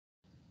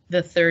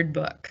the third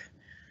book,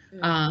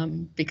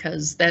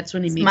 because that's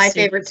when he meets. My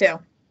favorite too.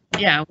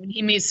 Yeah, when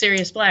he meets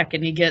Sirius Black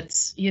and he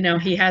gets, you know,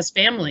 he has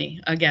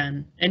family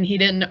again,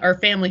 and or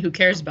family who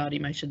cares about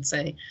him, I should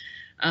say.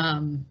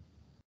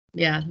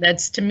 Yeah,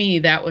 that's, to me,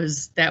 that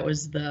was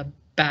the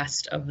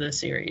best of the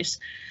series.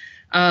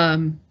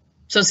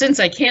 So since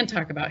I can't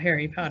talk about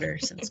Harry Potter,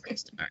 since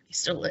Kristen already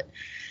stole it,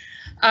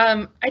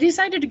 I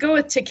decided to go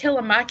with To Kill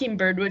a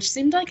Mockingbird, which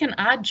seemed like an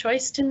odd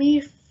choice to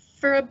me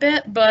for a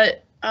bit,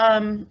 but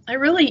I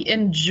really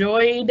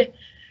enjoyed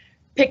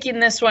picking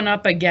this one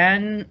up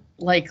again,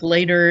 like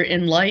later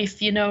in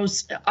life. You know,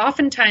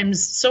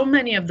 oftentimes so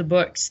many of the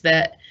books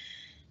that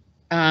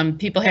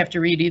people have to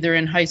read either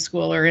in high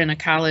school or in a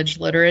college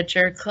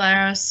literature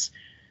class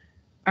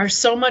are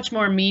so much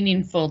more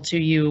meaningful to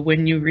you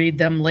when you read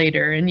them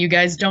later. And you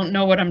guys don't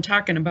know what I'm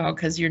talking about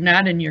because you're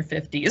not in your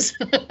 50s.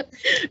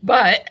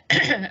 But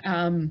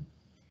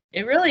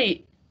it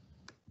really,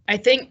 I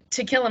think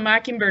To Kill a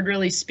Mockingbird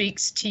really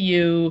speaks to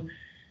you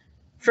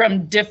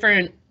from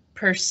different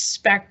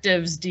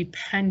perspectives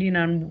depending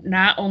on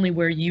not only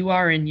where you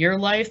are in your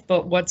life,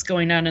 but what's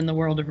going on in the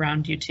world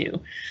around you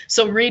too.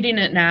 So reading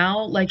it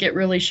now, like, it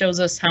really shows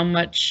us how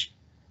much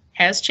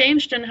has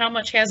changed and how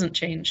much hasn't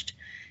changed.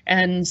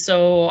 And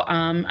so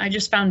I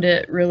just found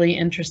it really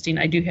interesting.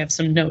 I do have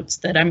some notes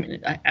that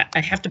I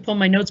have to pull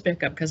my notes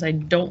back up because I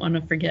don't want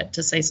to forget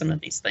to say some of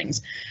these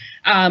things.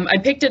 I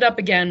picked it up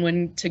again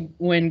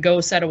when Go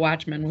Set a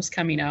Watchman was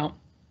coming out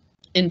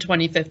in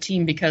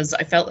 2015 because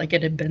I felt like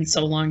it had been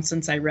so long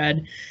since I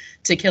read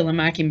To Kill a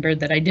Mockingbird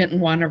that I didn't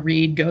want to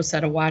read Go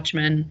Set a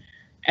Watchman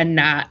and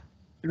not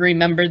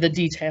remember the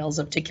details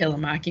of To Kill a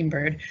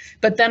Mockingbird.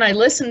 But then I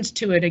listened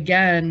to it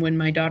again when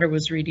my daughter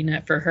was reading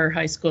it for her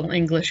high school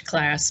English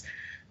class,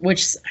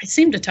 which I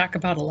seem to talk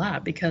about a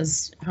lot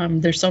because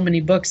there's so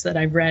many books that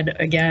I've read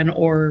again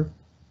or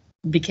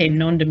became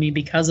known to me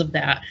because of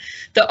that.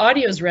 The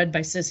audio is read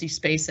by Sissy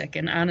Spacek,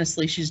 and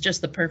honestly, she's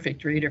just the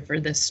perfect reader for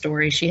this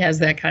story. She has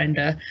that kind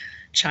of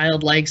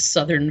childlike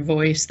Southern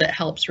voice that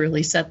helps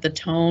really set the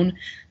tone.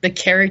 The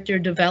character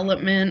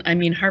development, I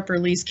mean, Harper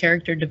Lee's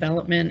character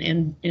development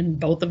in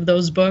both of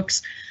those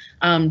books,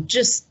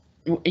 just,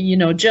 you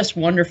know, just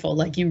wonderful.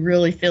 Like you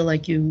really feel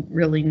like you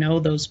really know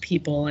those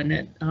people, and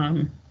it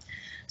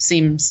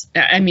seems,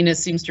 I mean, it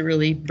seems to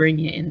really bring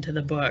you into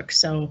the book.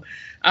 So,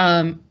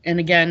 and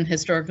again,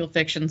 historical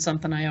fiction,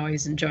 something I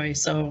always enjoy.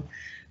 So,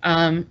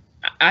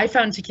 I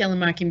found To Kill a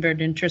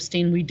Mockingbird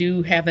interesting. We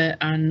do have it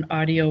on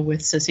audio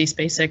with Sissy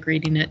Spacek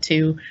reading it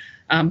too.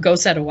 Go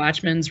Set a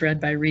Watchman's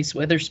read by Reese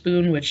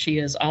Witherspoon, which she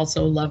is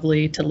also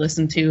lovely to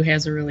listen to,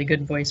 has a really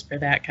good voice for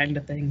that kind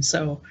of thing.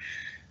 So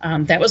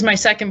that was my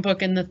second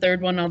book, and the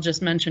third one I'll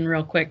just mention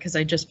real quick because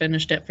I just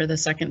finished it for the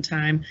second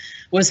time,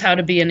 was How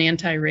to Be an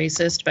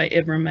Anti-Racist by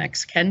Ibram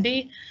X.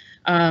 Kendi.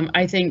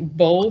 I think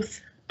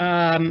both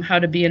How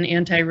to Be an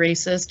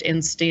Anti-Racist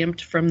and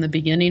Stamped from the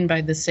Beginning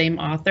by the same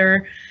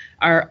author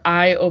are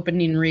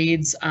eye-opening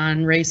reads on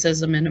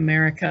racism in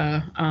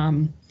America.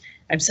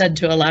 I've said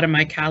to a lot of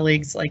my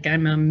colleagues, like,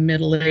 I'm a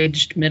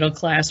middle-aged,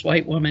 middle-class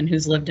white woman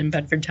who's lived in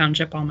Bedford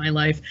Township all my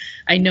life.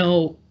 I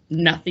know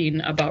nothing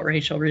about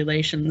racial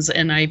relations,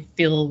 and I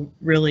feel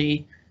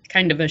really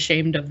kind of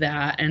ashamed of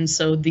that. And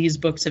so these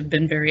books have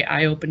been very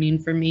eye-opening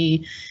for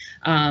me,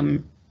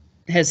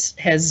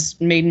 has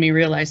made me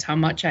realize how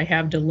much I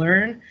have to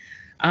learn.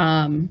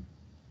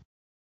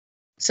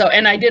 So,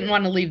 and I didn't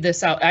want to leave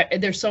this out.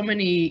 There's so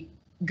many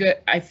good,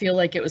 I feel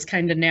like it was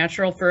kind of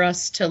natural for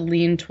us to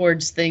lean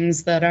towards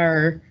things that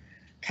are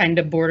kind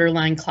of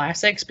borderline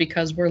classics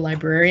because we're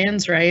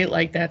librarians, right?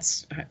 Like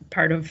that's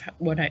part of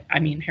what I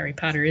mean, Harry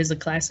Potter is a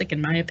classic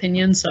in my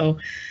opinion. So,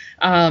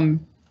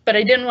 but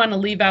I didn't want to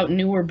leave out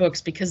newer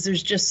books because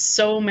there's just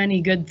so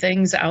many good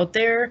things out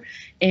there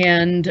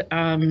and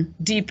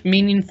deep,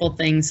 meaningful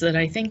things that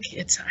I think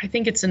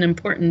it's an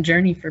important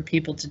journey for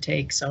people to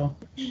take. So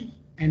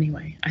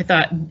anyway, I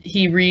thought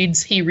he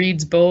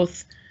reads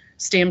both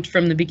Stamped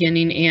from the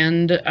Beginning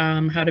and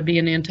How to Be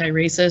an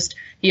Anti-Racist.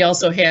 He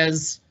also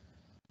has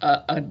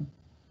a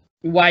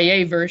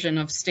YA version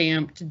of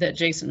Stamped that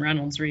Jason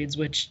Reynolds reads,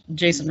 which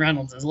Jason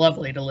Reynolds is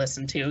lovely to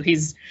listen to.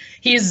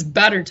 He's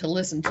better to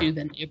listen to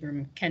than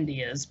Ibram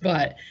Kendi is,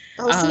 but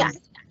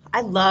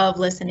I love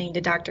listening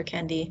to Dr.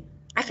 Kendi.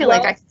 I feel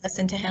like I can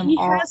listen to him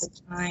all the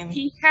time.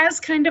 He has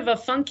kind of a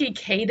funky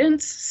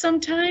cadence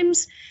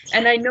sometimes,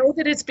 and I know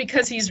that it's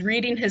because he's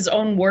reading his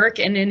own work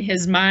and in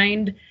his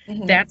mind,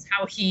 that's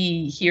how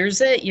he hears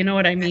it, you know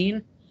what I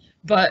mean?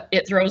 But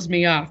it throws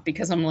me off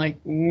because I'm like,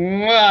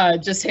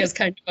 it just has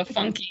kind of a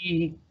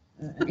funky,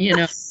 you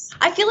know.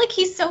 I feel like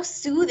he's so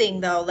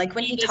soothing though. Like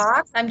when he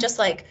talks, I'm just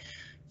like,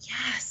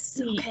 yes,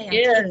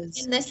 okay, I'm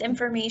taking this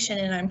information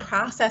and I'm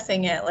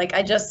processing it. Like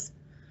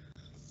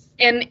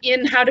And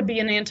in How to Be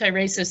an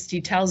Anti-Racist,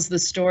 he tells the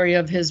story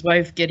of his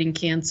wife getting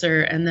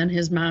cancer, and then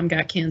his mom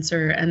got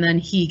cancer, and then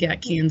he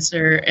got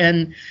cancer,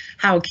 and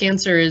how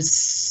cancer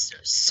is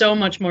so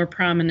much more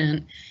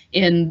prominent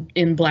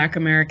in Black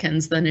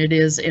Americans than it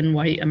is in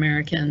white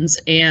Americans.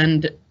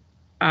 And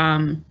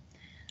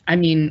I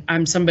mean,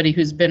 I'm somebody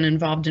who's been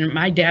involved in it.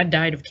 My dad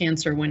died of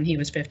cancer when he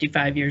was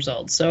 55 years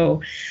old.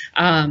 So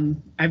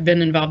I've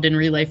been involved in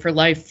Relay for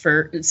Life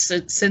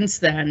since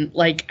then.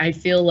 Like, I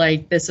feel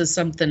like this is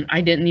something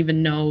I didn't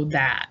even know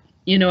that.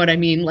 You know what I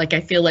mean? Like, I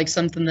feel like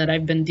something that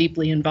I've been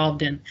deeply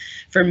involved in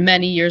for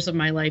many years of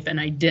my life, and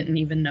I didn't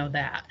even know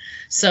that.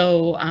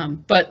 So,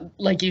 but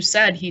like you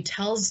said, he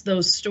tells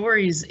those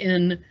stories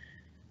in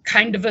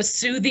kind of a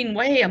soothing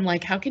way. I'm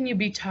like, how can you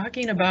be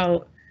talking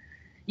about,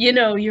 you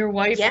know, your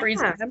wife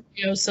freezing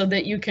embryo so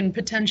that you can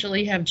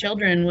potentially have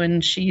children when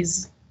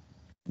she's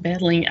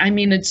battling? I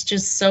mean, it's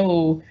just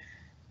so,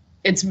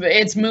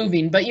 it's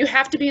moving, but you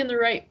have to be in the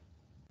right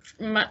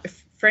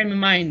frame of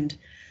mind.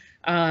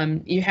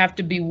 You have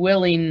to be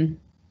willing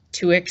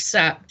to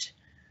accept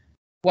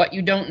what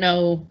you don't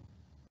know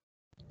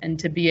and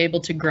to be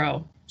able to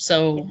grow.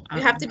 So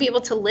you have to be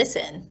able to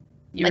listen,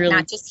 like really,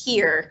 not just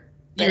hear,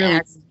 but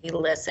actually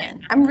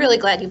listen. I'm really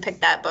glad you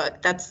picked that book.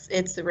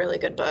 It's a really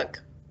good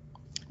book.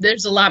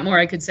 There's a lot more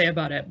I could say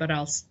about it, but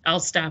I'll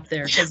stop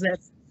there because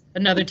that's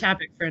another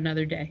topic for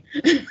another day.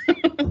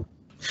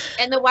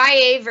 And the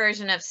YA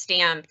version of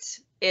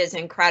Stamped is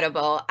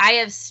incredible. I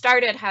have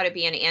started How to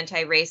Be an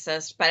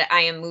Anti-Racist, but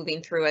I am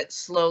moving through it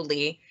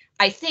slowly.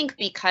 I think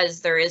because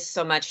there is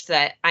so much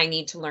that I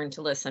need to learn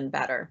to listen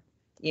better,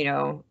 you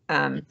know.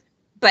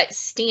 But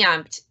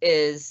Stamped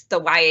is the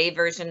YA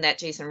version that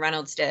Jason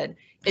Reynolds did.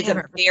 It's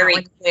a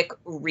very quick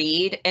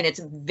read and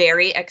it's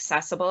very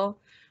accessible.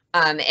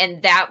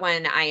 And that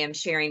one I am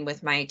sharing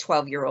with my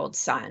 12-year-old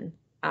son.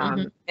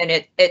 And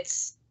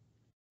it's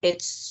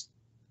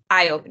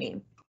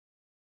eye-opening.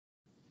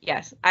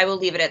 Yes, I will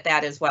leave it at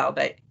that as well.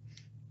 But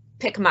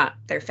pick them up.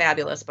 They're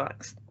fabulous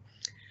books.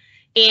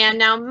 And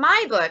now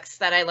my books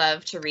that I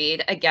love to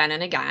read again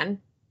and again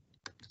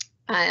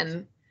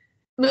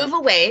move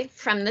away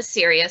from the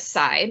serious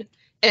side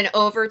and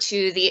over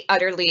to the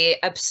utterly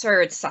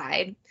absurd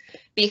side,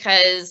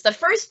 because the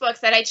first book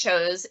that I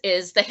chose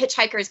is The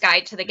Hitchhiker's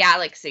Guide to the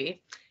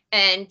Galaxy.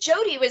 And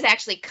Jody was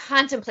actually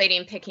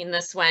contemplating picking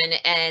this one,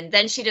 and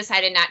then she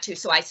decided not to,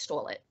 so I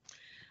stole it.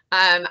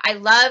 I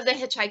love The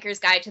Hitchhiker's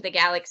Guide to the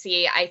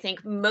Galaxy. I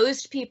think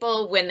most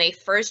people, when they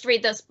first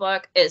read this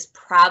book, is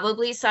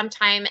probably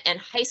sometime in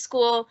high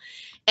school,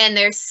 and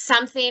there's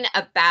something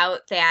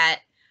about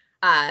that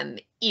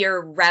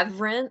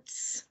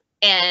irreverence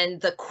and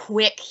the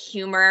quick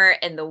humor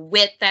and the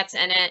wit that's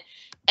in it.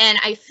 And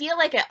I feel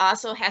like it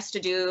also has to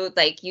do,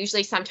 like,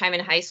 usually sometime in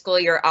high school,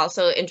 you're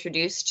also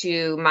introduced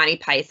to Monty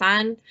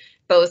Python,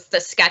 both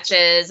the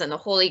sketches and the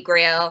Holy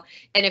Grail.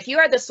 And if you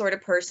are the sort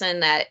of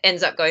person that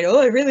ends up going, oh,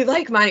 I really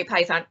like Monty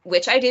Python,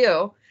 which I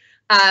do,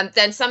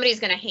 then somebody's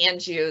going to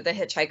hand you The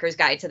Hitchhiker's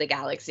Guide to the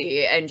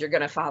Galaxy, and you're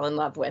going to fall in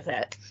love with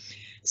it.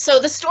 So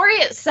the story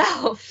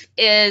itself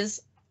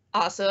is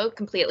also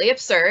completely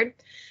absurd.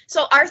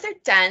 So Arthur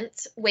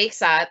Dent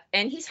wakes up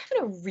and he's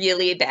having a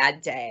really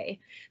bad day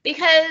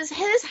because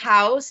his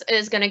house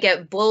is going to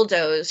get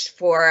bulldozed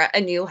for a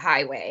new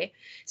highway.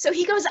 So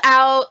he goes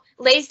out,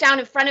 lays down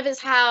in front of his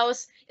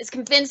house, is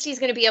convinced he's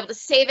going to be able to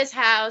save his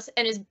house,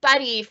 and his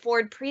buddy,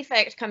 Ford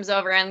Prefect, comes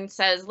over and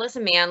says,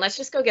 listen, man, let's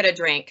just go get a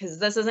drink because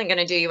this isn't going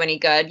to do you any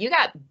good. You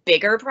got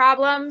bigger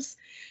problems.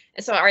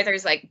 And so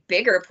Arthur's like,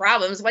 bigger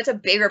problems? What's a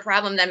bigger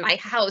problem than my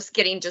house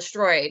getting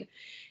destroyed?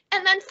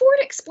 And then Ford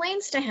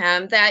explains to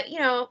him that, you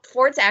know,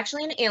 Ford's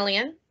actually an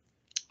alien,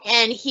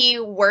 and he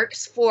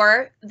works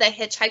for The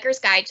Hitchhiker's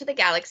Guide to the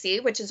Galaxy,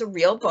 which is a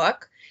real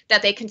book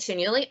that they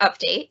continually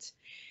update.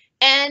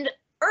 And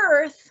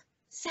Earth,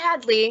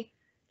 sadly,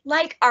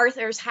 like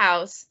Arthur's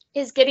house,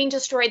 is getting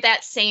destroyed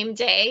that same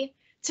day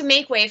to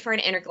make way for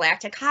an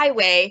intergalactic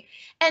highway.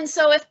 And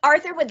so if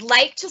Arthur would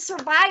like to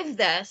survive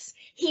this,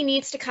 he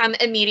needs to come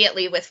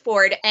immediately with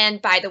Ford.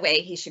 And by the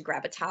way, he should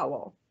grab a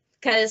towel,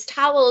 because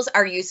towels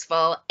are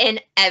useful in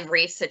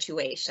every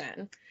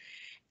situation.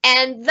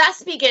 And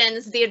thus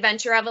begins the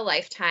adventure of a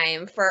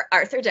lifetime for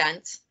Arthur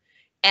Dent,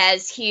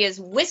 as he is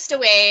whisked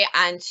away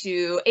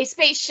onto a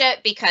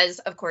spaceship because,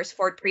 of course,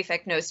 Ford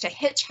Prefect knows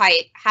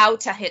how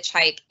to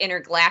hitchhike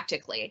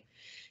intergalactically.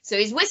 So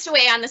he's whisked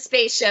away on the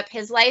spaceship.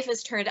 His life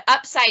is turned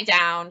upside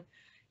down.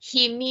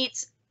 He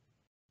meets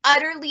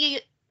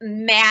utterly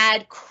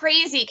mad,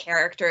 crazy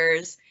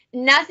characters.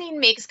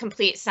 Nothing makes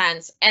complete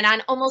sense. And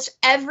on almost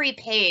every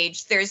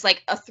page, there's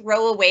like a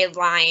throwaway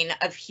line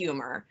of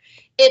humor.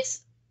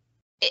 It's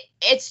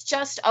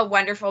just a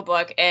wonderful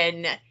book.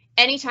 And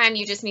anytime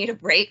you just need a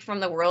break from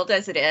the world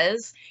as it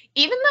is,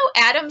 even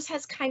though Adams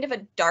has kind of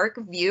a dark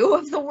view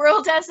of the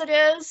world as it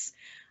is,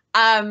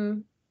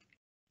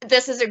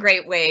 this is a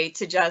great way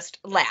to just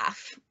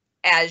laugh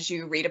as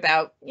you read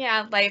about,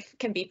 yeah, life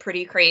can be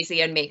pretty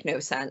crazy and make no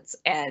sense.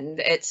 And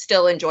it's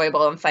still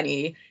enjoyable and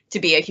funny to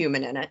be a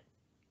human in it.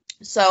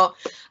 So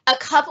a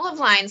couple of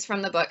lines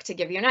from the book to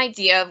give you an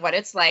idea of what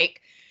it's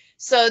like.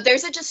 So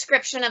there's a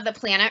description of the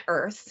planet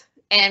Earth,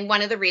 and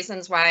one of the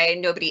reasons why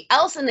nobody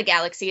else in the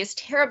galaxy is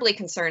terribly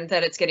concerned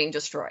that it's getting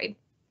destroyed,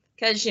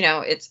 because, you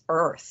know, it's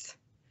Earth.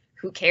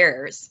 Who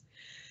cares?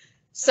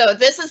 So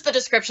this is the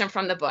description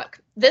from the book.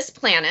 This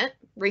planet,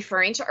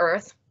 referring to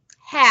Earth,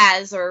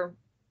 has, or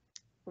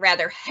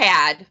rather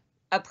had,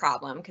 a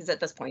problem, because at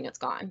this point it's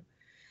gone,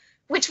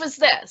 which was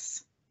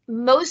this.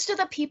 Most of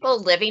the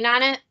people living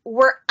on it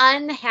were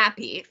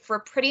unhappy for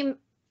pretty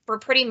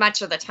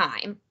much of the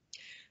time.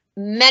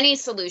 Many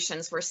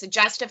solutions were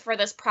suggested for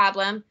this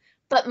problem,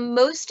 but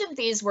most of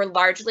these were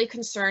largely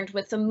concerned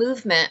with the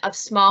movement of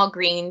small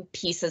green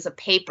pieces of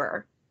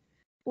paper,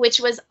 which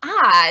was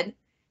odd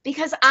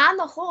because on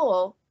the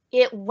whole,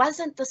 it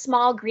wasn't the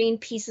small green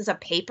pieces of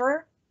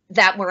paper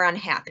that were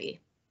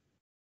unhappy.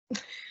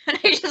 And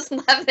I just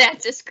love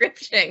that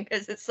description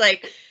because it's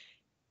like,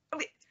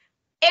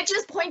 it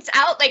just points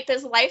out like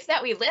this life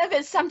that we live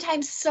is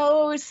sometimes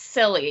so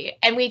silly,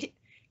 and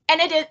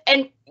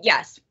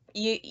yes,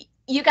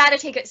 you got to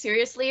take it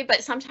seriously,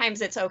 but sometimes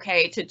it's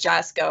okay to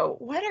just go,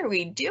 what are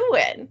we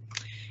doing?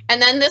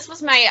 And then this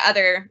is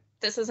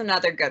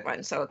another good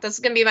one. So this is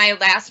going to be my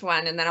last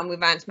one, and then I'll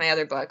move on to my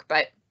other book.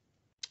 But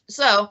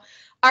so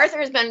Arthur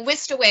has been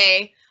whisked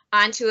away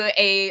onto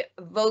a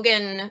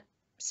Vogan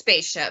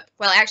spaceship.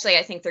 Well, actually,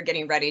 I think they're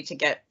getting ready to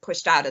get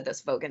pushed out of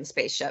this Vogan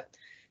spaceship.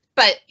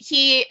 But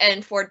he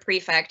and Ford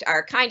Prefect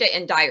are kind of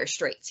in dire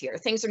straits here.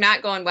 Things are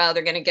not going well.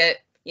 They're going to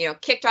get, you know,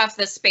 kicked off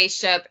this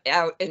spaceship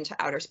out into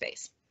outer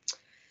space.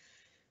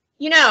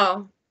 You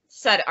know,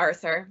 said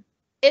Arthur,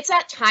 it's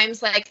at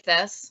times like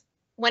this,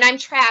 when I'm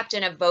trapped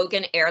in a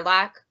Vogan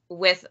airlock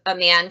with a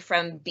man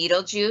from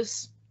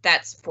Beetlejuice,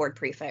 that's Ford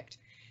Prefect,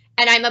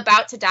 and I'm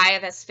about to die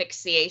of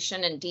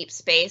asphyxiation in deep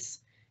space,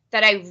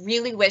 that I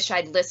really wish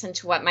I'd listened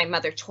to what my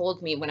mother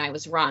told me when I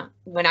was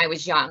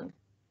young.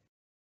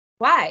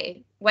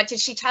 Why? What did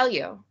she tell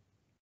you?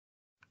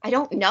 I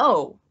don't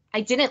know.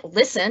 I didn't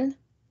listen.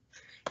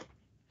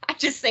 I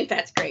just think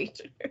that's great.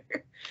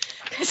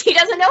 Because he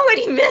doesn't know what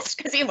he missed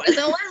because he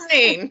wasn't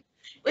listening.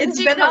 It's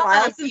Lindsay, been a come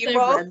while on, since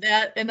people. I've read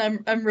that, and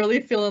I'm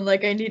really feeling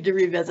like I need to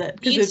revisit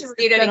because Need it's to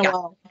read it been a again.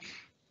 while.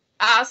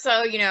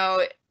 Also, you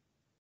know,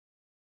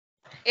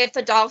 if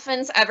the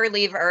dolphins ever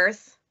leave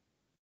Earth,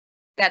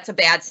 that's a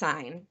bad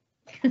sign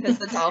because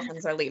the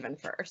dolphins are leaving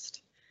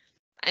first.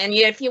 And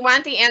if you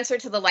want the answer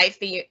to life,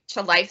 the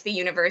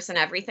universe, and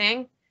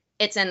everything,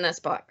 it's in this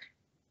book.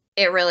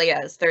 It really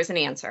is. There's an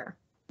answer.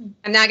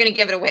 I'm not going to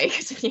give it away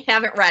because if you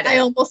haven't read it, I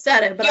almost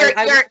said it, but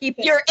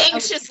you're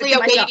anxiously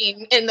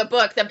awaiting in the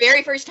book. The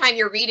very first time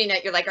you're reading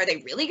it, you're like, are they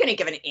really going to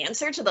give an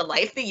answer to the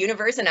life, the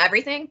universe, and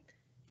everything?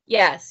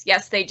 Yes,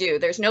 they do.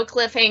 There's no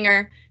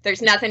cliffhanger.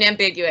 There's nothing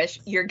ambiguous.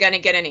 You're going to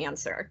get an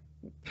answer.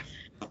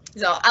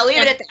 So I'll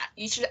leave it at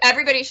that.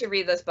 Everybody should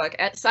read this book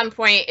at some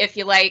point if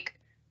you like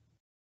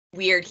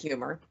weird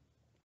humor.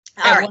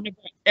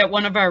 At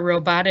one of our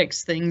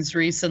robotics things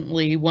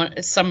recently,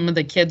 some of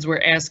the kids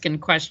were asking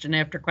question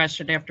after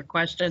question after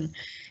question,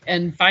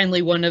 and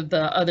finally one of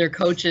the other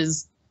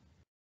coaches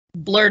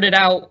blurted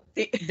out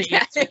the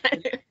answer to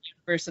the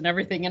universe and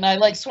everything, and I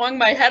like swung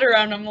my head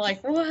around. I'm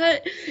like,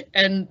 what?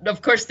 And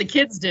of course the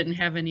kids didn't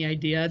have any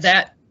idea.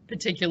 That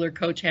particular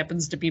coach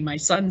happens to be my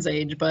son's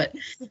age, but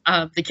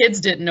the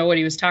kids didn't know what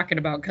he was talking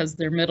about because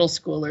they're middle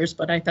schoolers.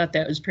 But I thought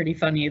that was pretty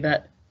funny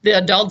that the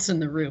adults in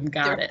the room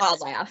got it. All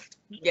laughed.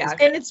 Yeah.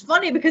 And it's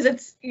funny because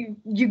it's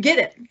you get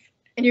it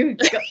and you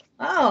go,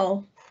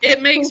 oh.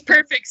 It makes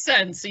perfect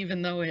sense,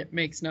 even though it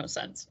makes no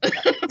sense. And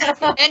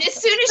as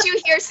soon as you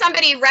hear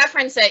somebody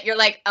reference it, you're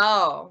like,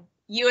 oh,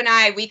 you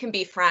and we can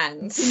be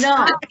friends.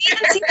 No.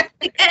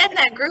 In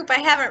that group, I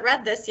haven't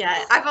read this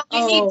yet. I've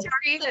only seen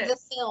parts of the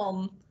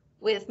film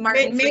with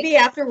Martin. Maybe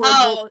afterwards.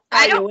 Oh,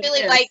 I don't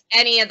really like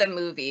any of the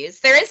movies.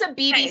 There is a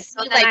BBC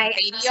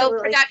radio absolutely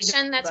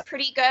production that's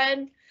pretty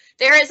good.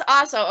 There is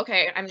also,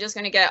 okay, I'm just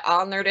going to get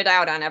all nerded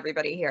out on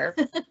everybody here.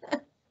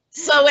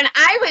 So when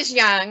I was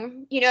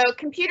young, you know,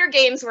 computer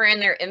games were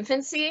in their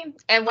infancy,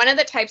 and one of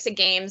the types of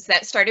games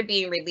that started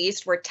being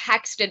released were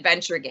text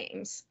adventure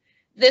games.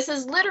 This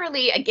is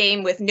literally a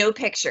game with no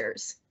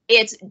pictures.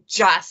 It's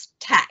just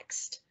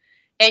text.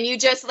 And you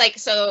just like,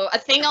 so a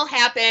thing will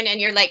happen and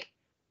you're like,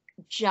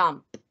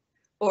 jump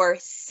or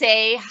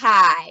say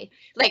hi.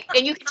 Like,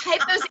 and you can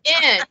type those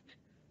in.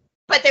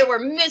 But there were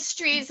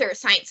mysteries, there were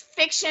science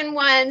fiction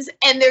ones,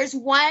 and there's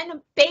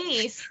one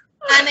based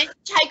on the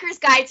Hitchhiker's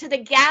Guide to the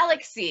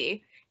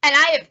Galaxy. And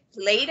I have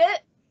played it,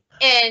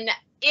 and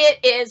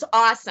it is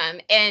awesome.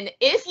 And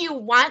if you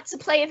want to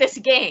play this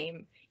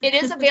game, it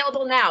is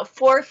available now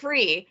for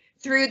free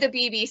through the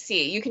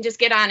BBC. You can just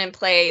get on and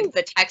play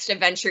the text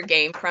adventure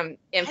game from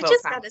Infocom. I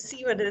just got to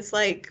see what it's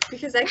like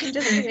because I can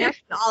just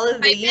imagine all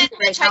of the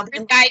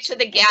Hitchhiker's Guide to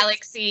the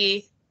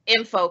Galaxy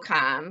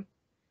Infocom.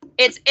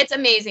 It's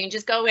amazing.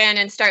 Just go in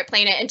and start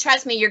playing it. And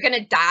trust me, you're going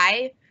to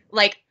die.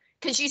 Like,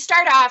 because you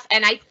start off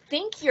and I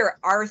think you're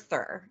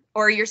Arthur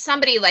or you're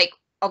somebody like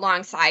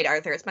alongside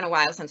Arthur. It's been a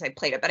while since I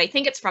played it, but I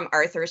think it's from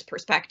Arthur's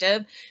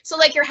perspective. So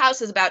like your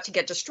house is about to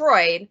get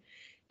destroyed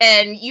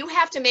and you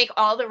have to make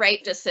all the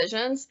right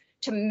decisions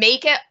to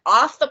make it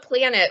off the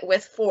planet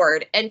with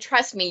Ford. And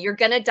trust me, you're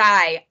going to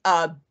die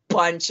a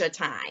bunch of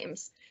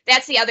times.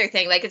 That's the other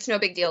thing. Like, it's no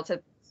big deal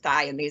to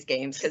die in these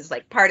games because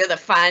like part of the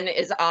fun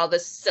is all the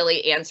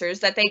silly answers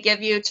that they give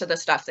you to the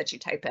stuff that you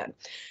type in.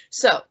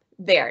 So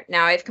there,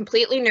 now I've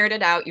completely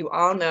nerded out. You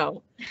all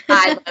know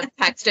I love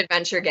text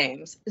adventure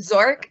games.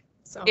 Zork,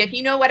 if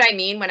you know what I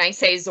mean when I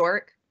say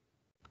Zork,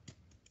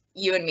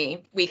 you and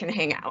me, we can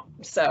hang out.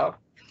 So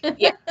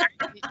yeah,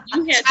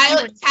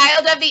 child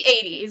of the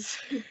 80s.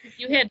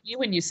 You had me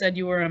when you said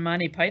you were a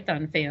Monty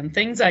Python fan.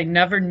 Things I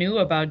never knew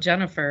about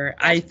Jennifer.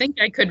 I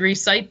think I could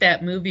recite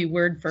that movie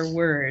word for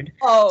word.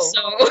 Oh,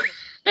 so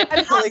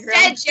I'm not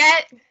dead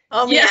yet.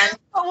 Oh yeah. man.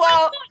 Oh,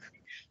 well,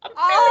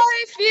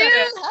 I feel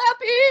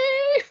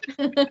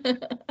happy.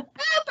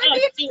 I'm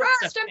being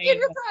depressed. I'm being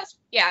depressed.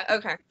 Yeah.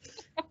 Okay.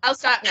 I'll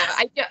stop now.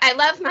 I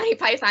love Monty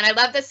Python. I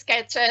love the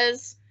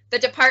sketches. The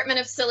Department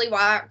of Silly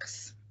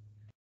Walks.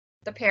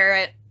 The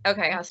parrot.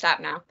 Okay, I'll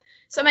stop now.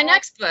 So my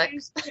next book.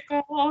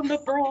 On the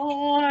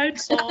bright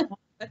side.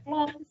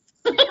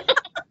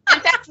 In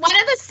fact, one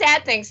of the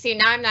sad things, see,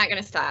 now I'm not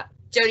going to stop.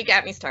 Jody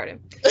got me started.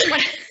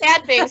 One of the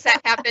sad things that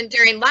happened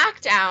during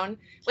lockdown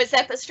was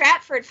that the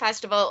Stratford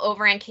Festival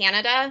over in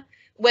Canada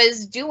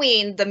was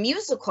doing the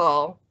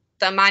musical,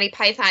 the Monty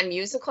Python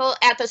musical,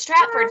 at the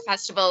Stratford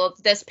Festival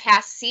this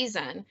past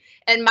season.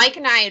 And Mike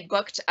and I had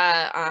booked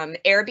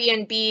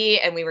Airbnb,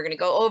 and we were going to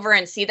go over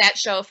and see that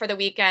show for the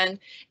weekend.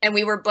 And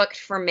we were booked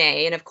for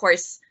May. And of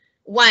course,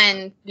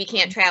 one, we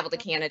can't travel to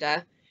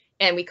Canada,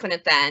 and we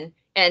couldn't then.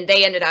 And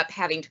they ended up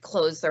having to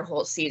close their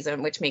whole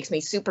season, which makes me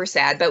super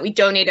sad. But we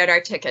donated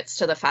our tickets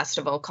to the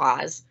festival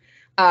cause.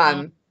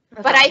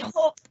 But I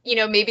hope, you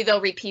know, maybe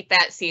they'll repeat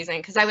that season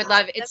because I would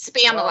love it. It's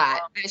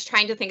Spam-A-Lot. I was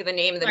trying to think of the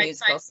name of the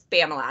musical,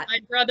 Spam-A-Lot. My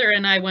brother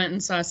and I went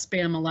and saw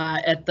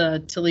Spam-A-Lot at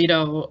the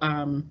Toledo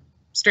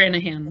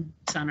Stranahan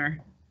Center.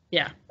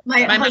 Yeah.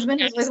 My husband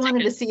has always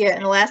wanted to see it,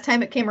 and the last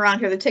time it came around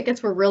here, the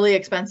tickets were really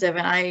expensive,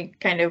 and I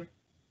kind of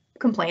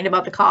complained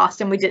about the cost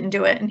and we didn't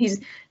do it. And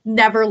he's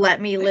never let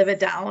me live it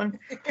down.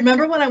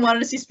 Remember when I wanted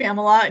to see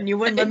Spamalot and you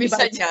wouldn't let me buy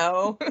said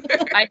no.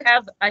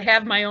 I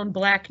have my own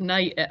Black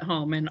Knight at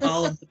home and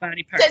all of the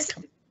body parts.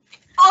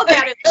 All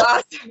that is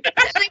awesome.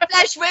 Every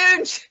flesh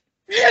wound.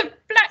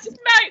 Black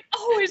Knight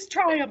always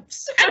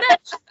triumphs.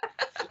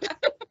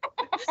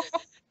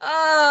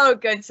 Oh,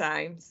 good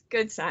times.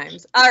 Good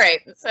times. All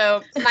right.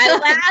 So my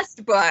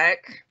last book,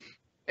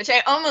 which I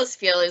almost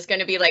feel is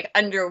going to be like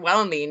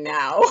underwhelming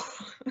now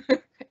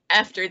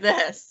after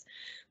this.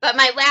 But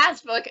my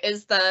last book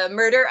is The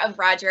Murder of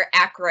Roger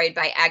Ackroyd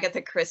by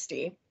Agatha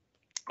Christie.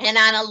 And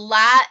on a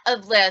lot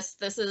of lists,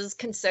 this is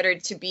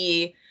considered to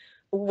be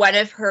one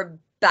of her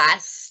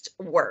best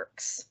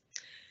works.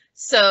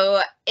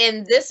 So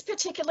in this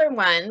particular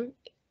one,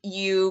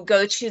 you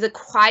go to the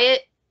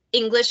quiet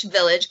English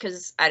village,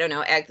 because I don't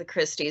know, Agatha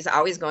Christie is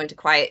always going to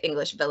quiet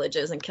English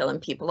villages and killing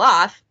people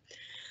off.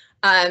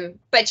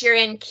 But you're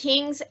in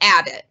King's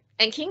Abbot,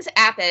 and King's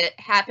Abbot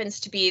happens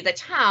to be the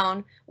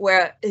town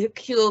where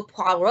Hercule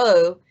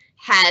Poirot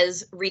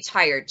has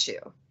retired to.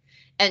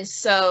 And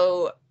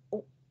so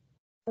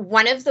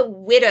one of the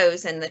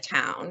widows in the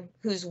town,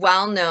 who's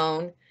well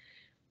known,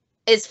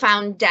 is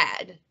found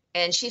dead.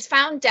 And she's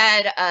found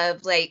dead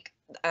of like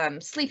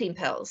sleeping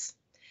pills.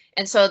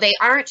 And so they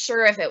aren't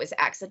sure if it was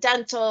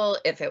accidental,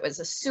 if it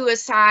was a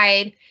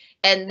suicide.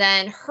 And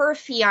then her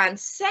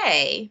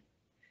fiance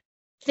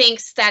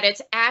thinks that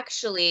it's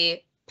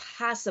actually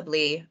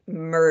possibly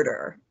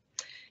murder.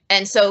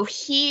 And so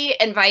he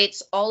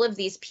invites all of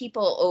these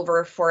people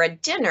over for a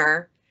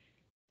dinner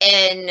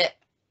and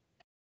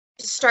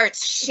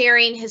starts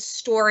sharing his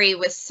story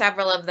with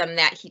several of them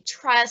that he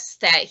trusts,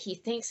 that he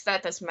thinks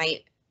that this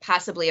might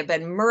possibly have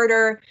been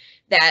murder,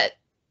 that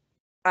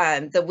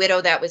the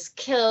widow that was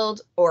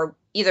killed, or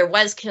either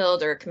was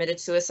killed or committed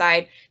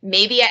suicide,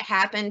 maybe it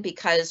happened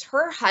because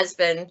her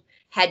husband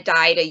had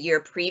died a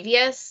year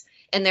previous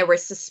and there were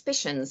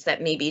suspicions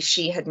that maybe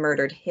she had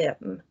murdered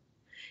him.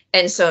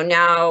 And so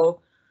now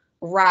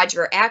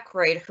Roger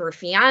Ackroyd, her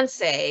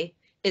fiance,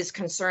 is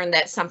concerned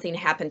that something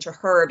happened to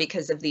her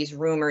because of these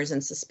rumors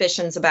and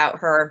suspicions about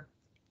her.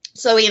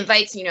 So he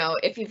invites, you know,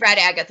 if you've read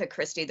Agatha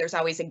Christie, there's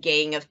always a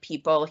gang of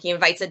people. He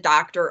invites a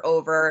doctor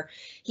over.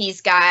 He's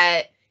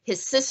got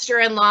his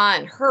sister-in-law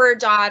and her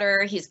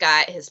daughter. He's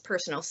got his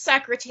personal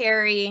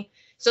secretary.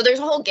 So there's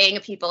a whole gang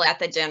of people at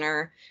the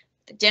dinner.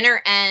 The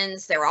dinner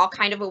ends. They're all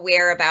kind of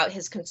aware about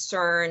his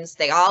concerns.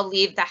 They all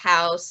leave the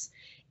house.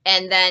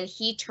 And then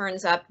he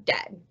turns up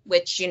dead,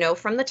 which you know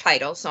from the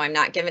title, so I'm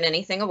not giving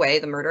anything away,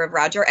 The Murder of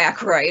Roger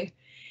Ackroyd.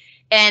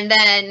 And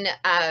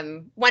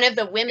then one of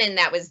the women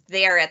that was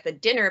there at the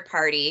dinner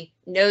party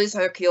knows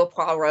Hercule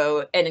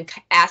Poirot and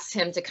asks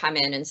him to come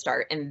in and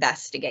start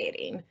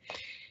investigating.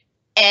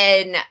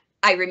 And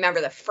I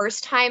remember the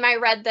first time I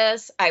read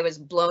this, I was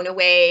blown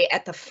away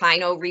at the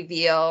final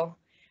reveal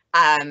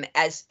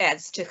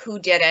as to who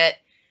did it.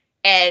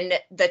 And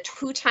the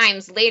 2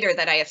 times later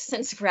that I have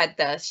since read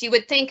this, you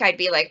would think I'd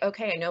be like,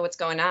 okay, I know what's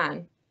going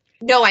on.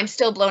 No, I'm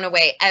still blown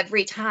away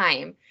every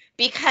time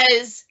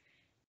because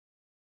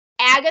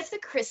Agatha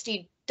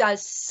Christie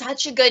does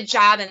such a good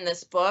job in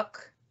this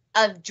book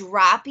of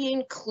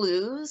dropping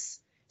clues.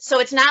 So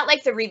it's not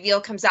like the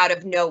reveal comes out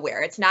of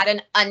nowhere. It's not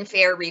an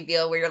unfair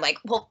reveal where you're like,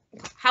 well,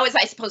 how was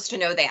I supposed to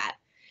know that?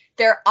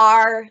 There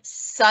are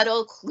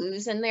subtle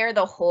clues in there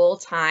the whole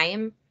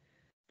time,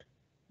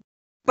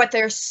 but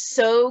they're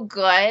so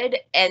good.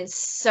 And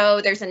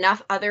so there's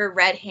enough other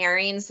red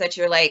herrings that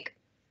you're like,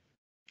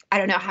 I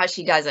don't know how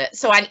she does it.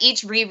 So on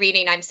each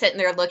rereading, I'm sitting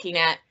there looking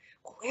at,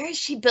 where is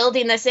she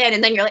building this in?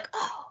 And then you're like,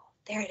 oh,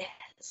 there it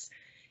is.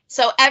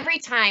 So every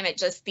time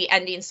the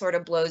ending sort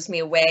of blows me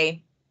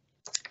away.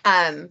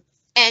 And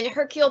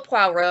Hercule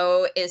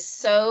Poirot is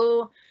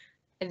so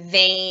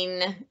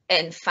vain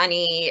and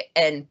funny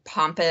and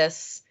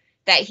pompous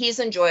that he's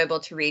enjoyable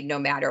to read no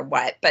matter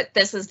what. But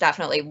this is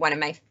definitely one of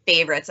my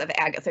favorites of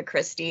Agatha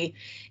Christie.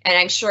 And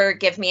I'm sure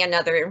give me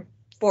another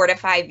 4 to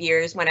 5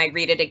 years when I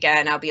read it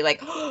again, I'll be like,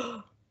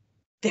 oh,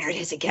 there it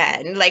is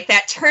again. Like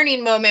that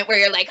turning moment where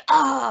you're like,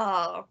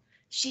 oh,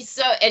 she's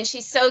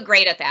so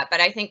great at that. But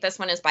I think this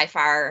one is by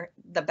far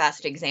the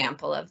best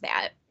example of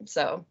that.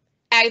 So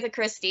Agatha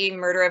Christie,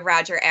 Murder of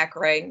Roger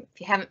Ackroyd.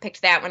 If you haven't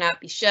picked that one up,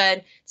 you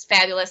should. It's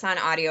fabulous on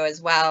audio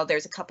as well.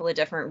 There's a couple of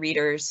different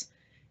readers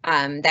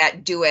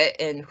that do it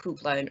in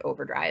Hoopla and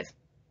Overdrive.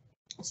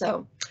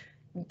 So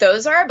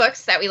those are our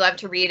books that we love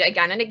to read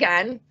again and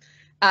again.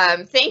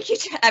 Thank you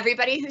to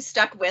everybody who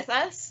stuck with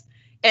us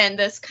in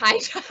this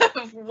kind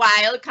of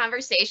wild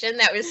conversation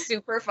that was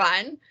super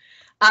fun.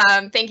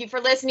 Thank you for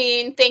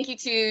listening. Thank you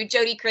to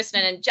Jody,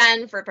 Kristen, and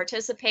Jen for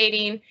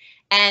participating.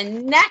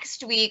 And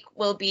next week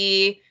will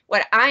be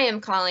what I am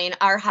calling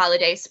our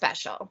holiday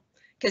special,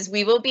 because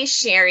we will be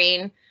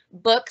sharing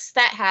books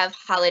that have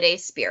holiday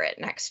spirit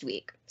next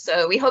week.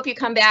 So we hope you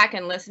come back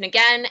and listen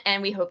again,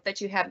 and we hope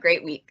that you have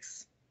great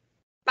weeks.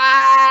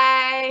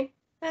 Bye.